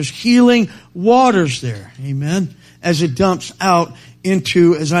touches. There's healing waters there. Amen. As it dumps out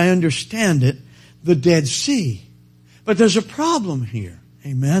into, as I understand it, the Dead Sea. But there's a problem here.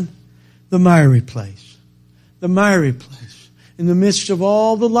 Amen. The miry place. The miry place. In the midst of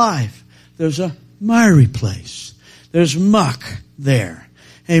all the life, there's a miry place. There's muck there.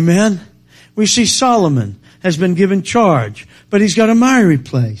 Amen. We see Solomon has been given charge, but he's got a miry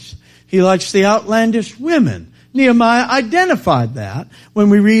place. He likes the outlandish women. Nehemiah identified that when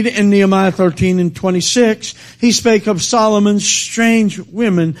we read in Nehemiah 13 and 26, he spake of Solomon's strange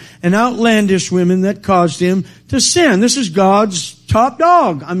women and outlandish women that caused him to sin. This is God's top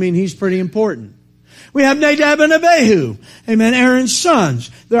dog. I mean, he's pretty important. We have Nadab and Abihu. Amen. Aaron's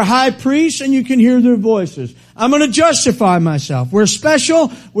sons. They're high priests and you can hear their voices. I'm going to justify myself. We're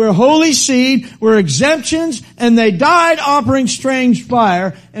special. We're holy seed. We're exemptions. And they died offering strange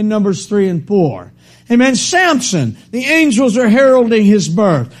fire in Numbers 3 and 4. Amen. Samson, the angels are heralding his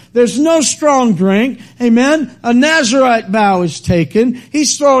birth. There's no strong drink. Amen. A Nazarite vow is taken.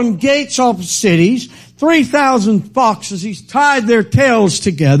 He's throwing gates off cities. 3,000 foxes. He's tied their tails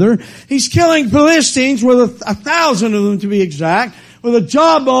together. He's killing Philistines, with 1,000 of them to be exact, with a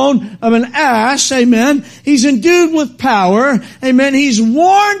jawbone of an ass. Amen. He's endued with power. Amen. He's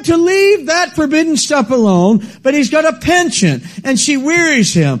warned to leave that forbidden stuff alone, but he's got a penchant and she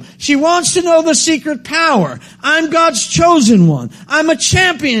wearies him. She wants to know the secret power. I'm God's chosen one. I'm a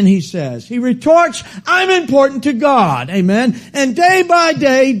champion, he says. He retorts, I'm important to God. Amen. And day by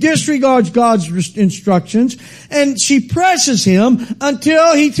day, he disregards God's instructions, and she presses him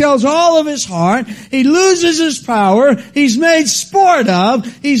until he tells all of his heart. He loses his power. He's made sport of.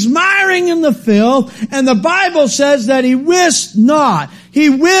 He's miring in the filth. And the Bible says that he wist not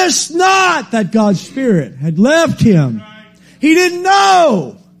that God's Spirit had left him. He didn't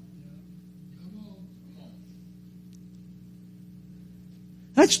know.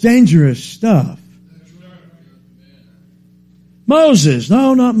 That's dangerous stuff. Moses.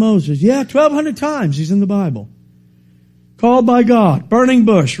 No, not Moses. Yeah, 1,200 times he's in the Bible. Called by God, burning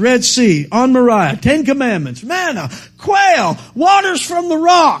bush, Red Sea, on Moriah, 10 Commandments, manna, quail, waters from the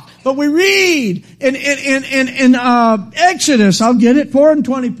rock. But we read in Exodus, I'll get it, 4 and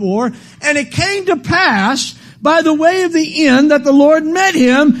 24, and it came to pass by the way of the inn that the Lord met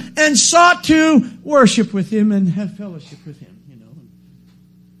him and sought to worship with him and have fellowship with him.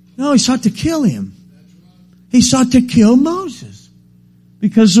 No, he sought to kill him. He sought to kill Moses.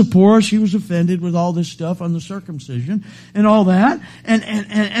 Because Zipporah, she was offended with all this stuff on the circumcision and all that.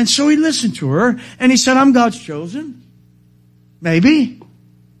 And so he listened to her and he said, I'm God's chosen. Maybe.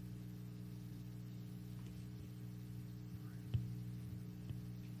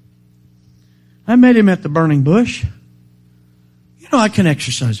 I met him at the burning bush. You know, I can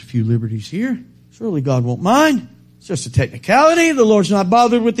exercise a few liberties here. Surely God won't mind. It's just a technicality. The Lord's not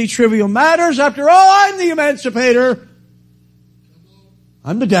bothered with these trivial matters. After all, I'm the emancipator.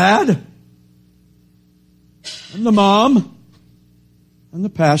 I'm the dad. I'm the mom. I'm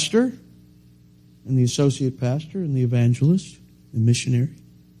the pastor. And the associate pastor and the evangelist, the missionary.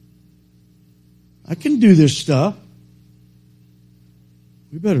 I can do this stuff.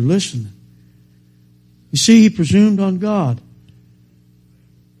 We better listen. You see, he presumed on God.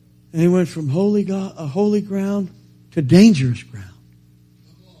 And he went from holy ground to dangerous ground.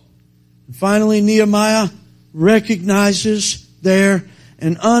 And finally, Nehemiah recognizes there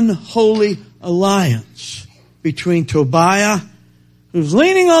an unholy alliance between Tobiah, who's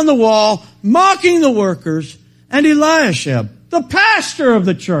leaning on the wall, mocking the workers, and Eliashib, the pastor of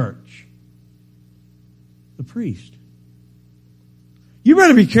the church, the priest. You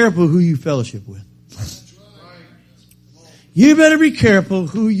better be careful who you fellowship with. You better be careful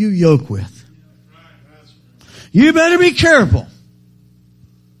who you yoke with. You better be careful.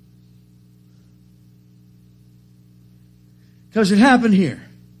 Because it happened here.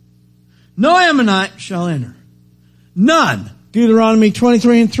 No Ammonite shall enter. None. Deuteronomy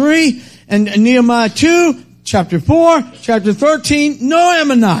 23 and 3 and Nehemiah 2, chapter 4, chapter 13. No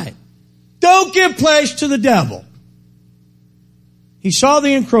Ammonite. Don't give place to the devil. He saw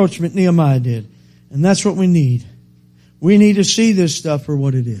the encroachment, Nehemiah did. And that's what we need. We need to see this stuff for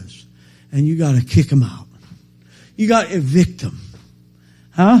what it is. And you got to kick them out. You got to evict them.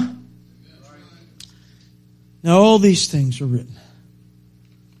 Huh? Now all these things are written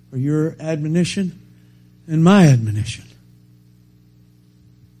for your admonition and my admonition.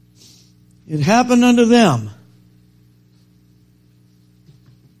 It happened unto them.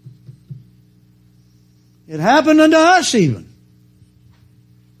 It happened unto us even.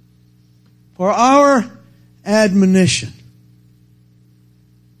 For our admonition.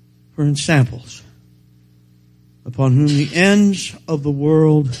 For ensamples. Upon whom the ends of the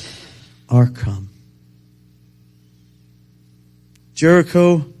world are come.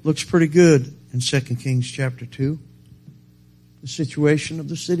 Jericho looks pretty good in 2 Kings chapter 2. The situation of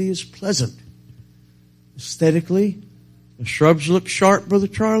the city is pleasant. Aesthetically, the shrubs look sharp, Brother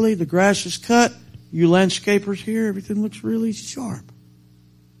Charlie. The grass is cut. You landscapers here, everything looks really sharp.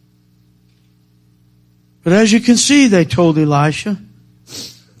 But as you can see, they told Elisha,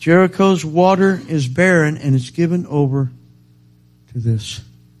 Jericho's water is barren and it's given over to this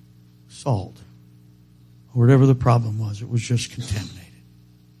salt. Or whatever the problem was. It was just contaminated.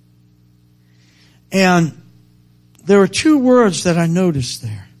 And there are two words that I noticed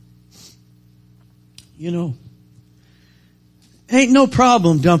there. You know, ain't no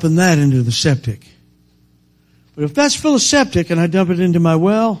problem dumping that into the septic. But if that's full of septic and I dump it into my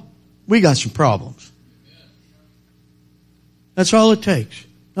well, we got some problems. That's all it takes.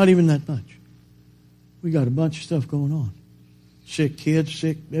 Not even that much. We got a bunch of stuff going on. Sick kids,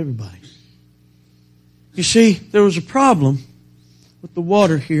 sick everybody. You see, there was a problem with the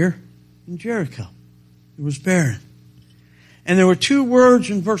water here in Jericho. It was barren. And there were two words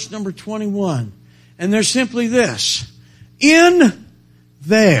in verse number 21. And they're simply this. In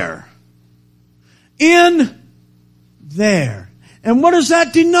there. In there. And what does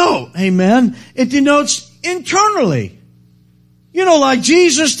that denote? Amen. It denotes internally. You know, like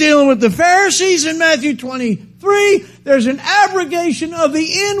Jesus dealing with the Pharisees in Matthew 23, there's an abrogation of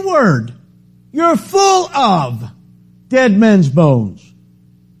the inward. You're full of dead men's bones.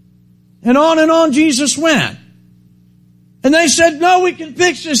 And on Jesus went. And they said, no, we can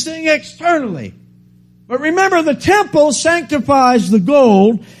fix this thing externally. But remember, the temple sanctifies the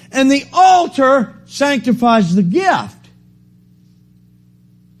gold, and the altar sanctifies the gift.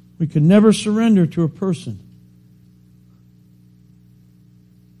 We can never surrender to a person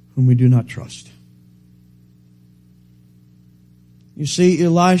whom we do not trust. You see,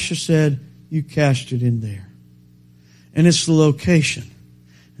 Elisha said, you cast it in there. And it's the location.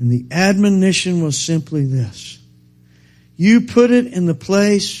 And the admonition was simply this. You put it in the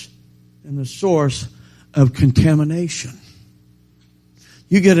place and the source of contamination.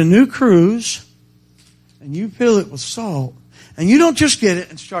 You get a new cruise and you fill it with salt, and you don't just get it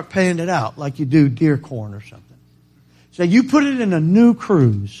and start paying it out like you do deer corn or something. So you put it in a new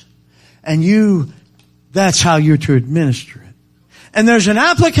cruise, and that's how you're to administer it. And there's an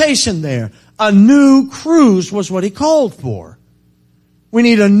application there. A new cruise was what he called for. We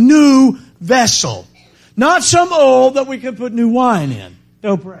need a new vessel. Not some old that we can put new wine in.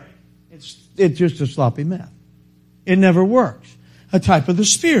 Don't pray. It's just a sloppy mess. It never works. A type of the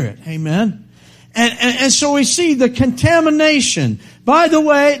Spirit. Amen. And so we see the contamination. By the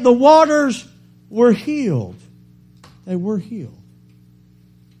way, the waters were healed. They were healed.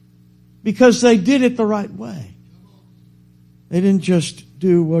 Because they did it the right way. They didn't just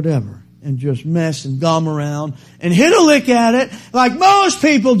do whatever and just mess and gum around and hit a lick at it like most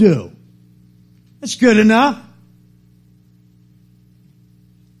people do. That's good enough.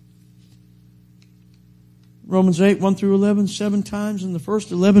 Romans 8, 1 through 11, 7 times in the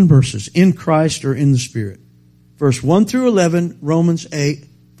first 11 verses. In Christ or in the Spirit. Verse 1 through 11, Romans 8,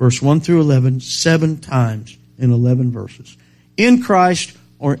 verse 1 through 11, 7 times in 11 verses. In Christ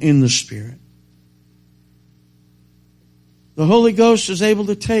or in the Spirit. The Holy Ghost is able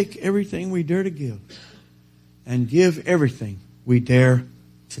to take everything we dare to give and give everything we dare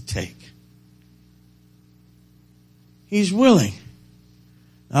to take. He's willing.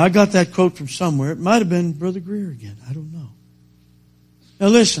 Now, I got that quote from somewhere. It might have been Brother Greer again. I don't know. Now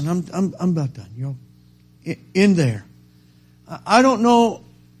listen, I'm about done. You know, in there. I don't know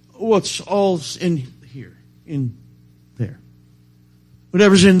what's all in here, in there.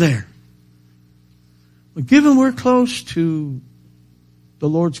 Whatever's in there. But given we're close to the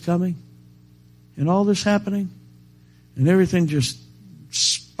Lord's coming and all this happening and everything just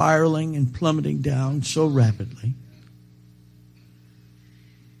spiraling and plummeting down so rapidly,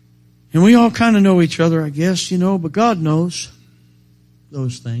 and we all kind of know each other, I guess, you know, but God knows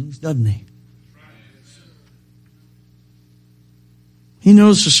those things, doesn't He? He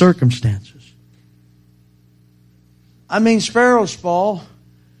knows the circumstances. I mean, sparrows fall.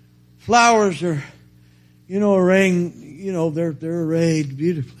 Flowers are, you know, arraying, you know, they're arrayed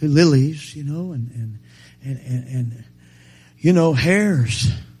beautifully. Lilies, you know, and you know, hairs.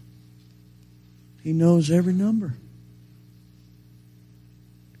 He knows every number.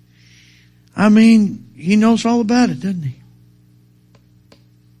 I mean, He knows all about it, doesn't He?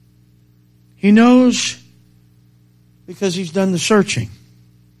 He knows because He's done the searching.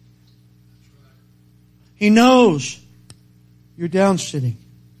 He knows you're down sitting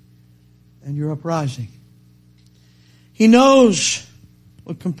and you're uprising. He knows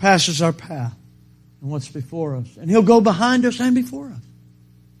what compasses our path and what's before us. And He'll go behind us and before us.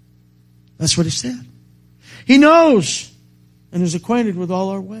 That's what He said. He knows and is acquainted with all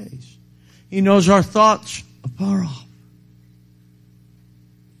our ways. He knows our thoughts afar off.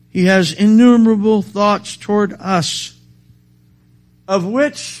 He has innumerable thoughts toward us, of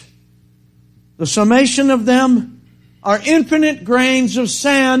which the summation of them are infinite grains of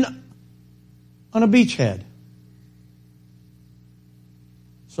sand on a beachhead.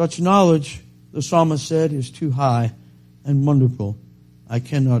 Such knowledge, the psalmist said, is too high and wonderful. I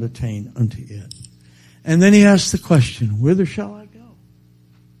cannot attain unto it. And then he asks the question, whither shall I go?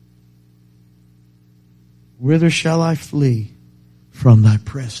 Whither shall I flee from thy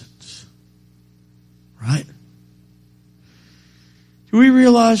presence? Right? Do we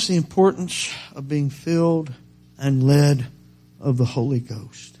realize the importance of being filled and led of the Holy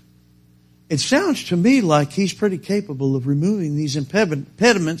Ghost? It sounds to me like He's pretty capable of removing these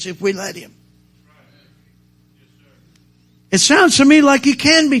impediments if we let Him. It sounds to me like He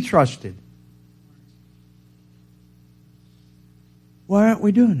can be trusted. Why aren't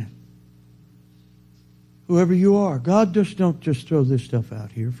we doing it? Whoever you are, God don't just throw this stuff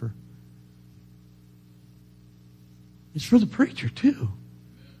out here for. It's for the preacher too.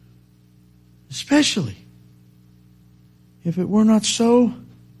 Especially. If it were not so,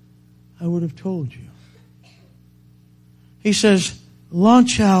 I would have told you. He says,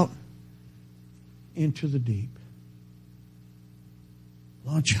 launch out into the deep.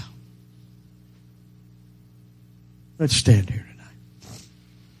 Launch out. Let's stand here tonight.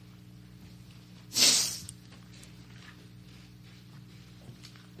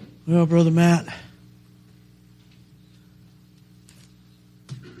 Well, Brother Matt,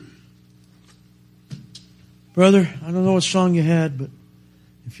 brother, I don't know what song you had, but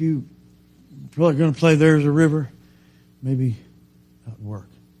if you probably going to play There's a River, maybe that would work.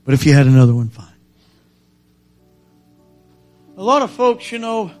 But if you had another one, fine. A lot of folks,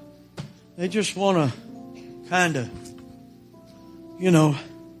 they just want to kind of, get out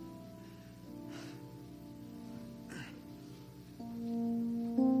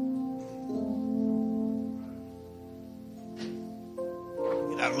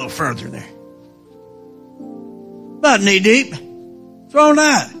a little further there. About knee deep. Throw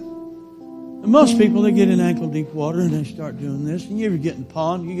that. And most people, they get in ankle deep water and they start doing this. And you ever get in the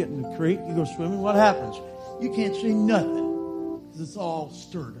pond, you get in the creek, you go swimming, what happens? You can't see nothing. Because it's all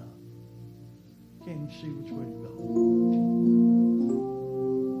stirred up. You can't even see which way to go.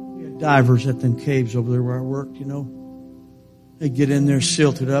 We had divers at them caves over there where I worked, They'd get in there,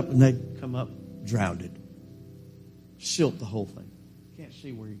 silt it up, and they'd come up drowned. Silt the whole thing. Can't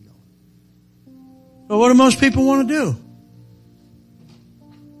see where you're going. But what do most people want to do?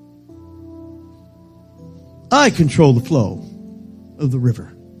 I control the flow of the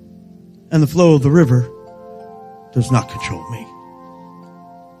river. And the flow of the river does not control me.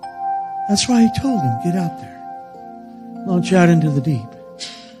 That's why He told him, get out there. Launch out into the deep.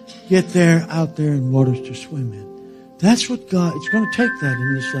 Get there, out there in waters to swim in. That's what God, it's going to take that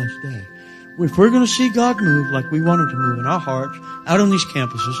in this last day. If we're going to see God move like we want Him to move in our hearts, out on these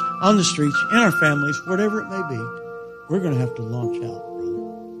campuses, on the streets, in our families, whatever it may be, we're going to have to launch out, brother.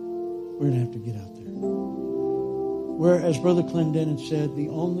 We're going to have to get out there. Where, as Brother Clendenin said, the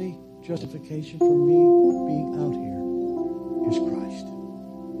only justification for me being out here is Christ.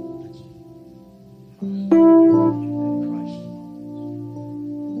 That's it. Christ.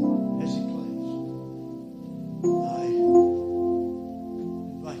 As He plays, I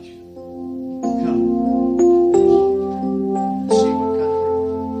invite you. Come. See what kind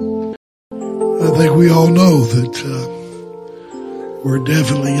of. I think we all know that we're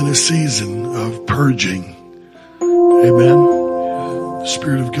definitely in a season of purging. Amen. The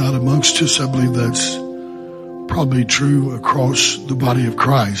Spirit of God amongst us, I believe that's probably true across the body of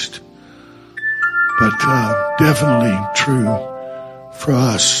Christ. But definitely true for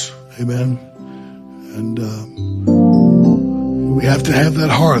us. Amen. And we have to have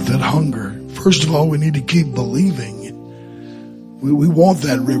that heart, that hunger. First of all, we need to keep believing. We want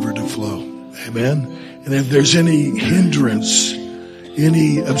that river to flow. Amen. And if there's any hindrance,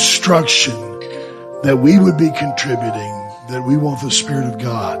 any obstruction that we would be contributing, that we want the Spirit of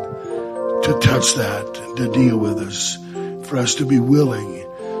God to touch that and to deal with us, for us to be willing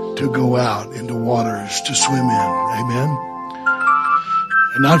to go out into waters to swim in. Amen.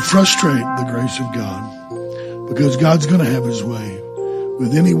 And not frustrate the grace of God, because God's going to have His way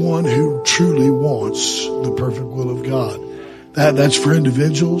with anyone who truly wants the perfect will of God. That's for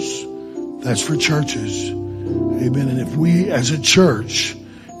individuals. That's for churches. Amen. And if we as a church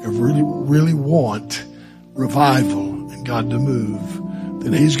really want revival and God to move,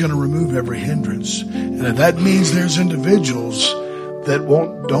 then He's going to remove every hindrance. And if that means there's individuals that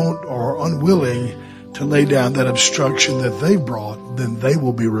don't or are unwilling to lay down that obstruction that they brought, then they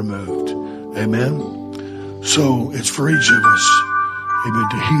will be removed. Amen. So it's for each of us, amen,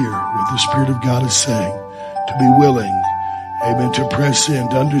 to hear what the Spirit of God is saying, to be willing, amen, to press in,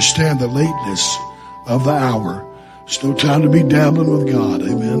 to understand the lateness of the hour. It's no time to be dabbling with God.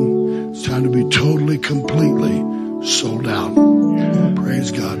 Amen. It's time to be totally, completely sold out.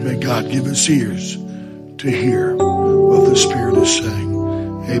 Praise God. May God give us ears to hear what the Spirit is saying.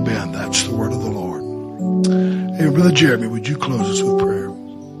 Amen. That's the word of the Lord. Hey, Brother Jeremy, would you close us with prayer?